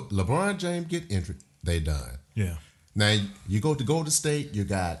Most- if LeBron James get injured, they done. Yeah. Now you go to Golden State, you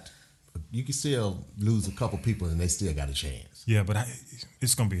can still lose a couple people and they still got a chance. Yeah, but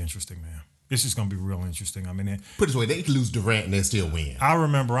it's going to be interesting, man. This is going to be real interesting. I mean, Put it this way, they can lose Durant and they still win. I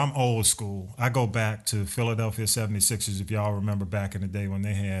remember, I'm old school. I go back to Philadelphia 76ers, if y'all remember back in the day when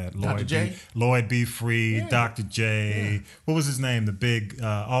they had Lloyd B. Freed, Dr. J. What was his name? The big,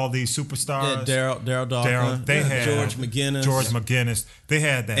 all these superstars. Daryl Dawkins. They had George McGinnis. They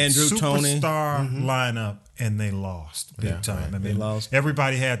had that Andrew superstar lineup, and they lost big time. Right. I mean, They lost.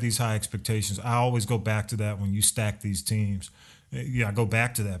 Everybody had these high expectations. I always go back to that when you stack these teams. Yeah, I go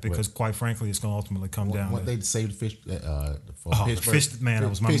back to that because, quite frankly, it's going to ultimately come down. What to they saved the fish for the Pittsburgh. fish, man, that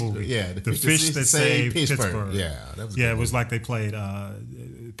was my movie. Yeah, the fish that saved Pittsburgh. Yeah, that was. Yeah, it was like they played.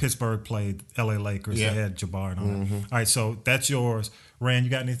 Pittsburgh played L.A. Lakers. Yeah. They had Jabbar and all that. All right, so that's yours. Rand, you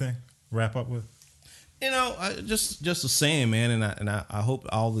got anything? Wrap up with? Just a saying, man, and I hope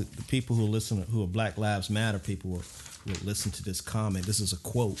all the people who listen, who are Black Lives Matter people, will listen to this comment. This is a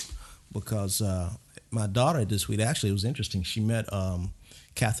quote because my daughter this week, actually, it was interesting. She met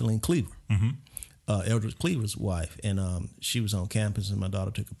Kathleen Cleaver, Eldridge Cleaver's wife, and she was on campus, and my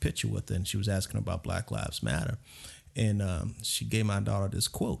daughter took a picture with her, and she was asking about Black Lives Matter, and she gave my daughter this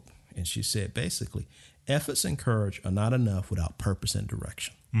quote, and she said basically, efforts and courage are not enough without purpose and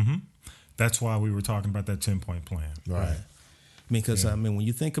direction. Mm-hmm. That's why we were talking about that 10-point plan. Right. Because when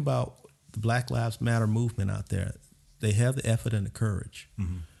you think about the Black Lives Matter movement out there, they have the effort and the courage,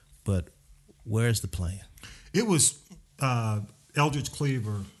 but where's the plan? It was Eldridge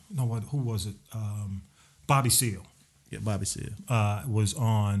Cleaver. No, who was it? Bobby Seale. Yeah, Bobby Seale was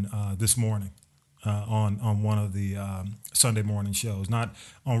on this morning on one of the Sunday morning shows, not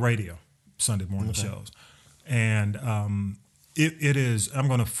on radio, Sunday morning shows. And it is, I'm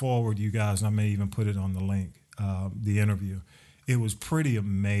going to forward you guys, and I may even put it on the link, the interview. It was pretty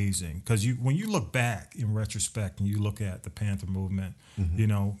amazing because when you look back in retrospect and you look at the Panther movement,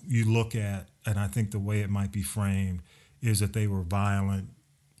 you look at, and I think the way it might be framed is that they were violent,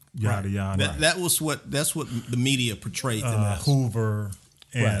 yada yada. That's what the media portrayed them as. Hoover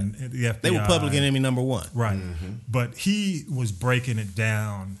and the FBI. They were public enemy number one. Right. But he was breaking it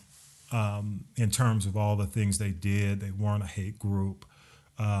down in terms of all the things they did. They weren't a hate group,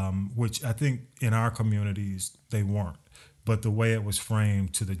 which I think in our communities they weren't. But the way it was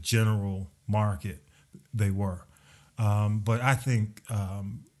framed to the general market, they were. But I think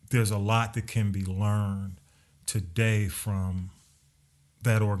there's a lot that can be learned today from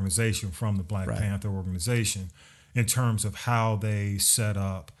that organization, from the Black Panther organization, in terms of how they set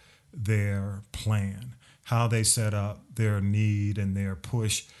up their plan, how they set up their need and their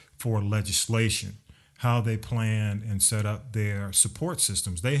push for legislation, how they planned and set up their support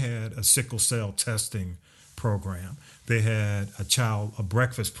systems. They had a sickle cell testing program. They had a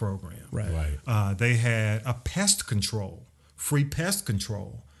breakfast program. Right. They had a free pest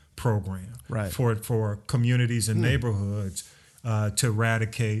control program for communities and neighborhoods to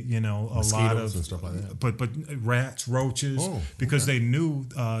eradicate, Mosquitoes a lot of and stuff like that. But rats, roaches, because they knew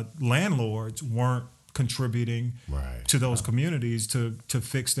landlords weren't contributing to those communities to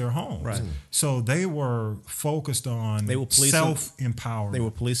fix their homes. Right. So they were focused on self-empowerment. They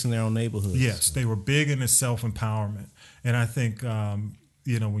were policing their own neighborhoods. Yes, they were big into self-empowerment. And I think, when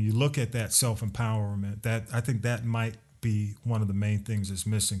you look at that self-empowerment, I think that might be one of the main things that's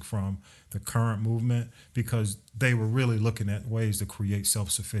missing from the current movement, because they were really looking at ways to create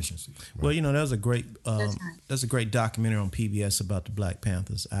self-sufficiency. Well, there's a great documentary on PBS about the Black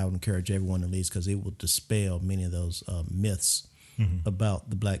Panthers. I would encourage everyone to at least, because it will dispel many of those myths about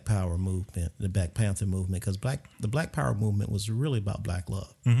the Black Power movement, the Black Panther movement, because the Black Power movement was really about Black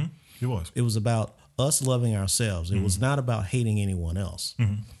love. It was. It was about us loving ourselves. It was not about hating anyone else.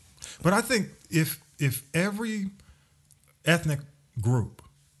 But I think if every ethnic group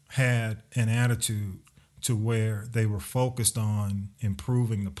had an attitude to where they were focused on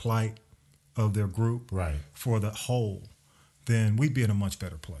improving the plight of their group for the whole, then we'd be in a much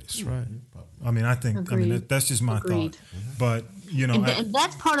better place. Right. I mean, that's just my thought. But, and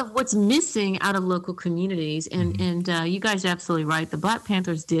that's part of what's missing out of local communities. And you guys are absolutely right. The Black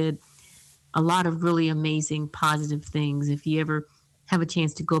Panthers did a lot of really amazing, positive things. If you ever have a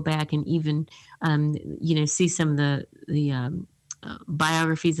chance to go back and even, see some of the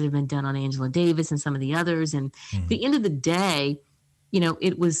biographies that have been done on Angela Davis and some of the others. And at the end of the day,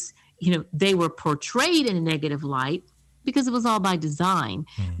 it was, they were portrayed in a negative light because it was all by design.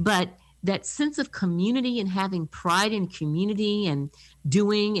 But that sense of community and having pride in community and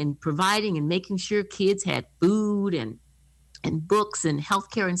doing and providing and making sure kids had food and books and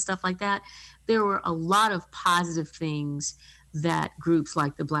healthcare and stuff like that, there were a lot of positive things that groups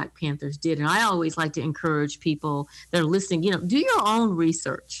like the Black Panthers did. And I always like to encourage people that are listening, do your own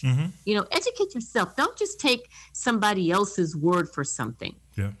research, educate yourself. Don't just take somebody else's word for something.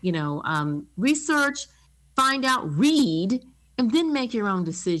 Yeah. Research, find out, read, and then make your own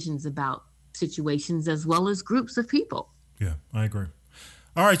decisions about situations as well as groups of people. Yeah, I agree.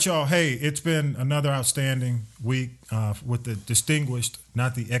 All right, y'all. Hey, it's been another outstanding week with the distinguished,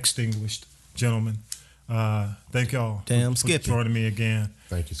 not the extinguished gentlemen. Thank y'all for joining me again.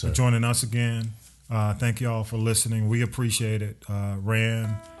 Thank you, sir. For joining us again. Thank y'all for listening. We appreciate it.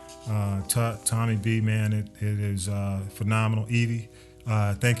 Rand, Tommy B, man, it is phenomenal. Evie,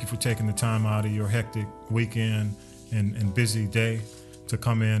 thank you for taking the time out of your hectic weekend and busy day to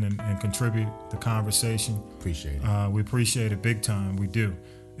come in and contribute the conversation. Appreciate it. We appreciate it big time. We do.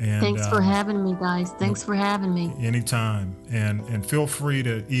 And thanks for having me, guys. Thanks for having me. Anytime. And feel free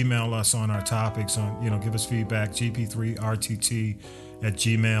to email us on our topics. Give us feedback.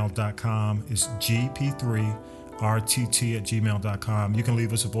 gp3rtt@gmail.com. It's gp3rtt@gmail.com. You can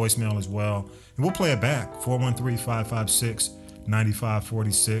leave us a voicemail as well, and we'll play it back.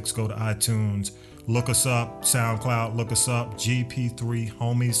 413-556-9546. Go to iTunes. Look us up, SoundCloud. Look us up, GP3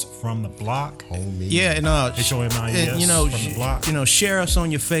 Homies from the Block. Homies. Yeah, and HOMIES from the block. Share us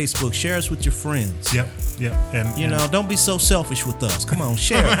on your Facebook. Share us with your friends. Yep. And don't be so selfish with us. Come on,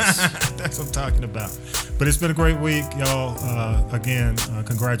 share us. That's what I'm talking about. But it's been a great week, y'all. Again,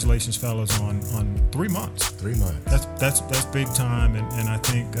 congratulations, fellas, on 3 months. 3 months. That's big time, and I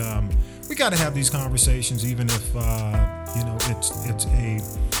think we got to have these conversations, even if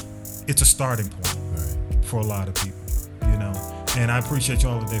it's a starting point for a lot of people, And I appreciate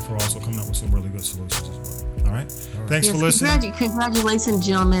y'all today for also coming up with some really good solutions as well. All right. Thanks for listening. Congratulations,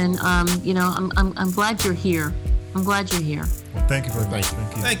 gentlemen. I'm glad you're here. I'm glad you're here. Well, thank you very much.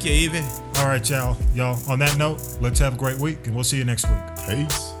 Thank you, Evie. All right, y'all. On that note, let's have a great week, and we'll see you next week.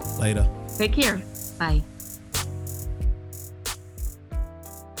 Peace. Later. Take care. Bye.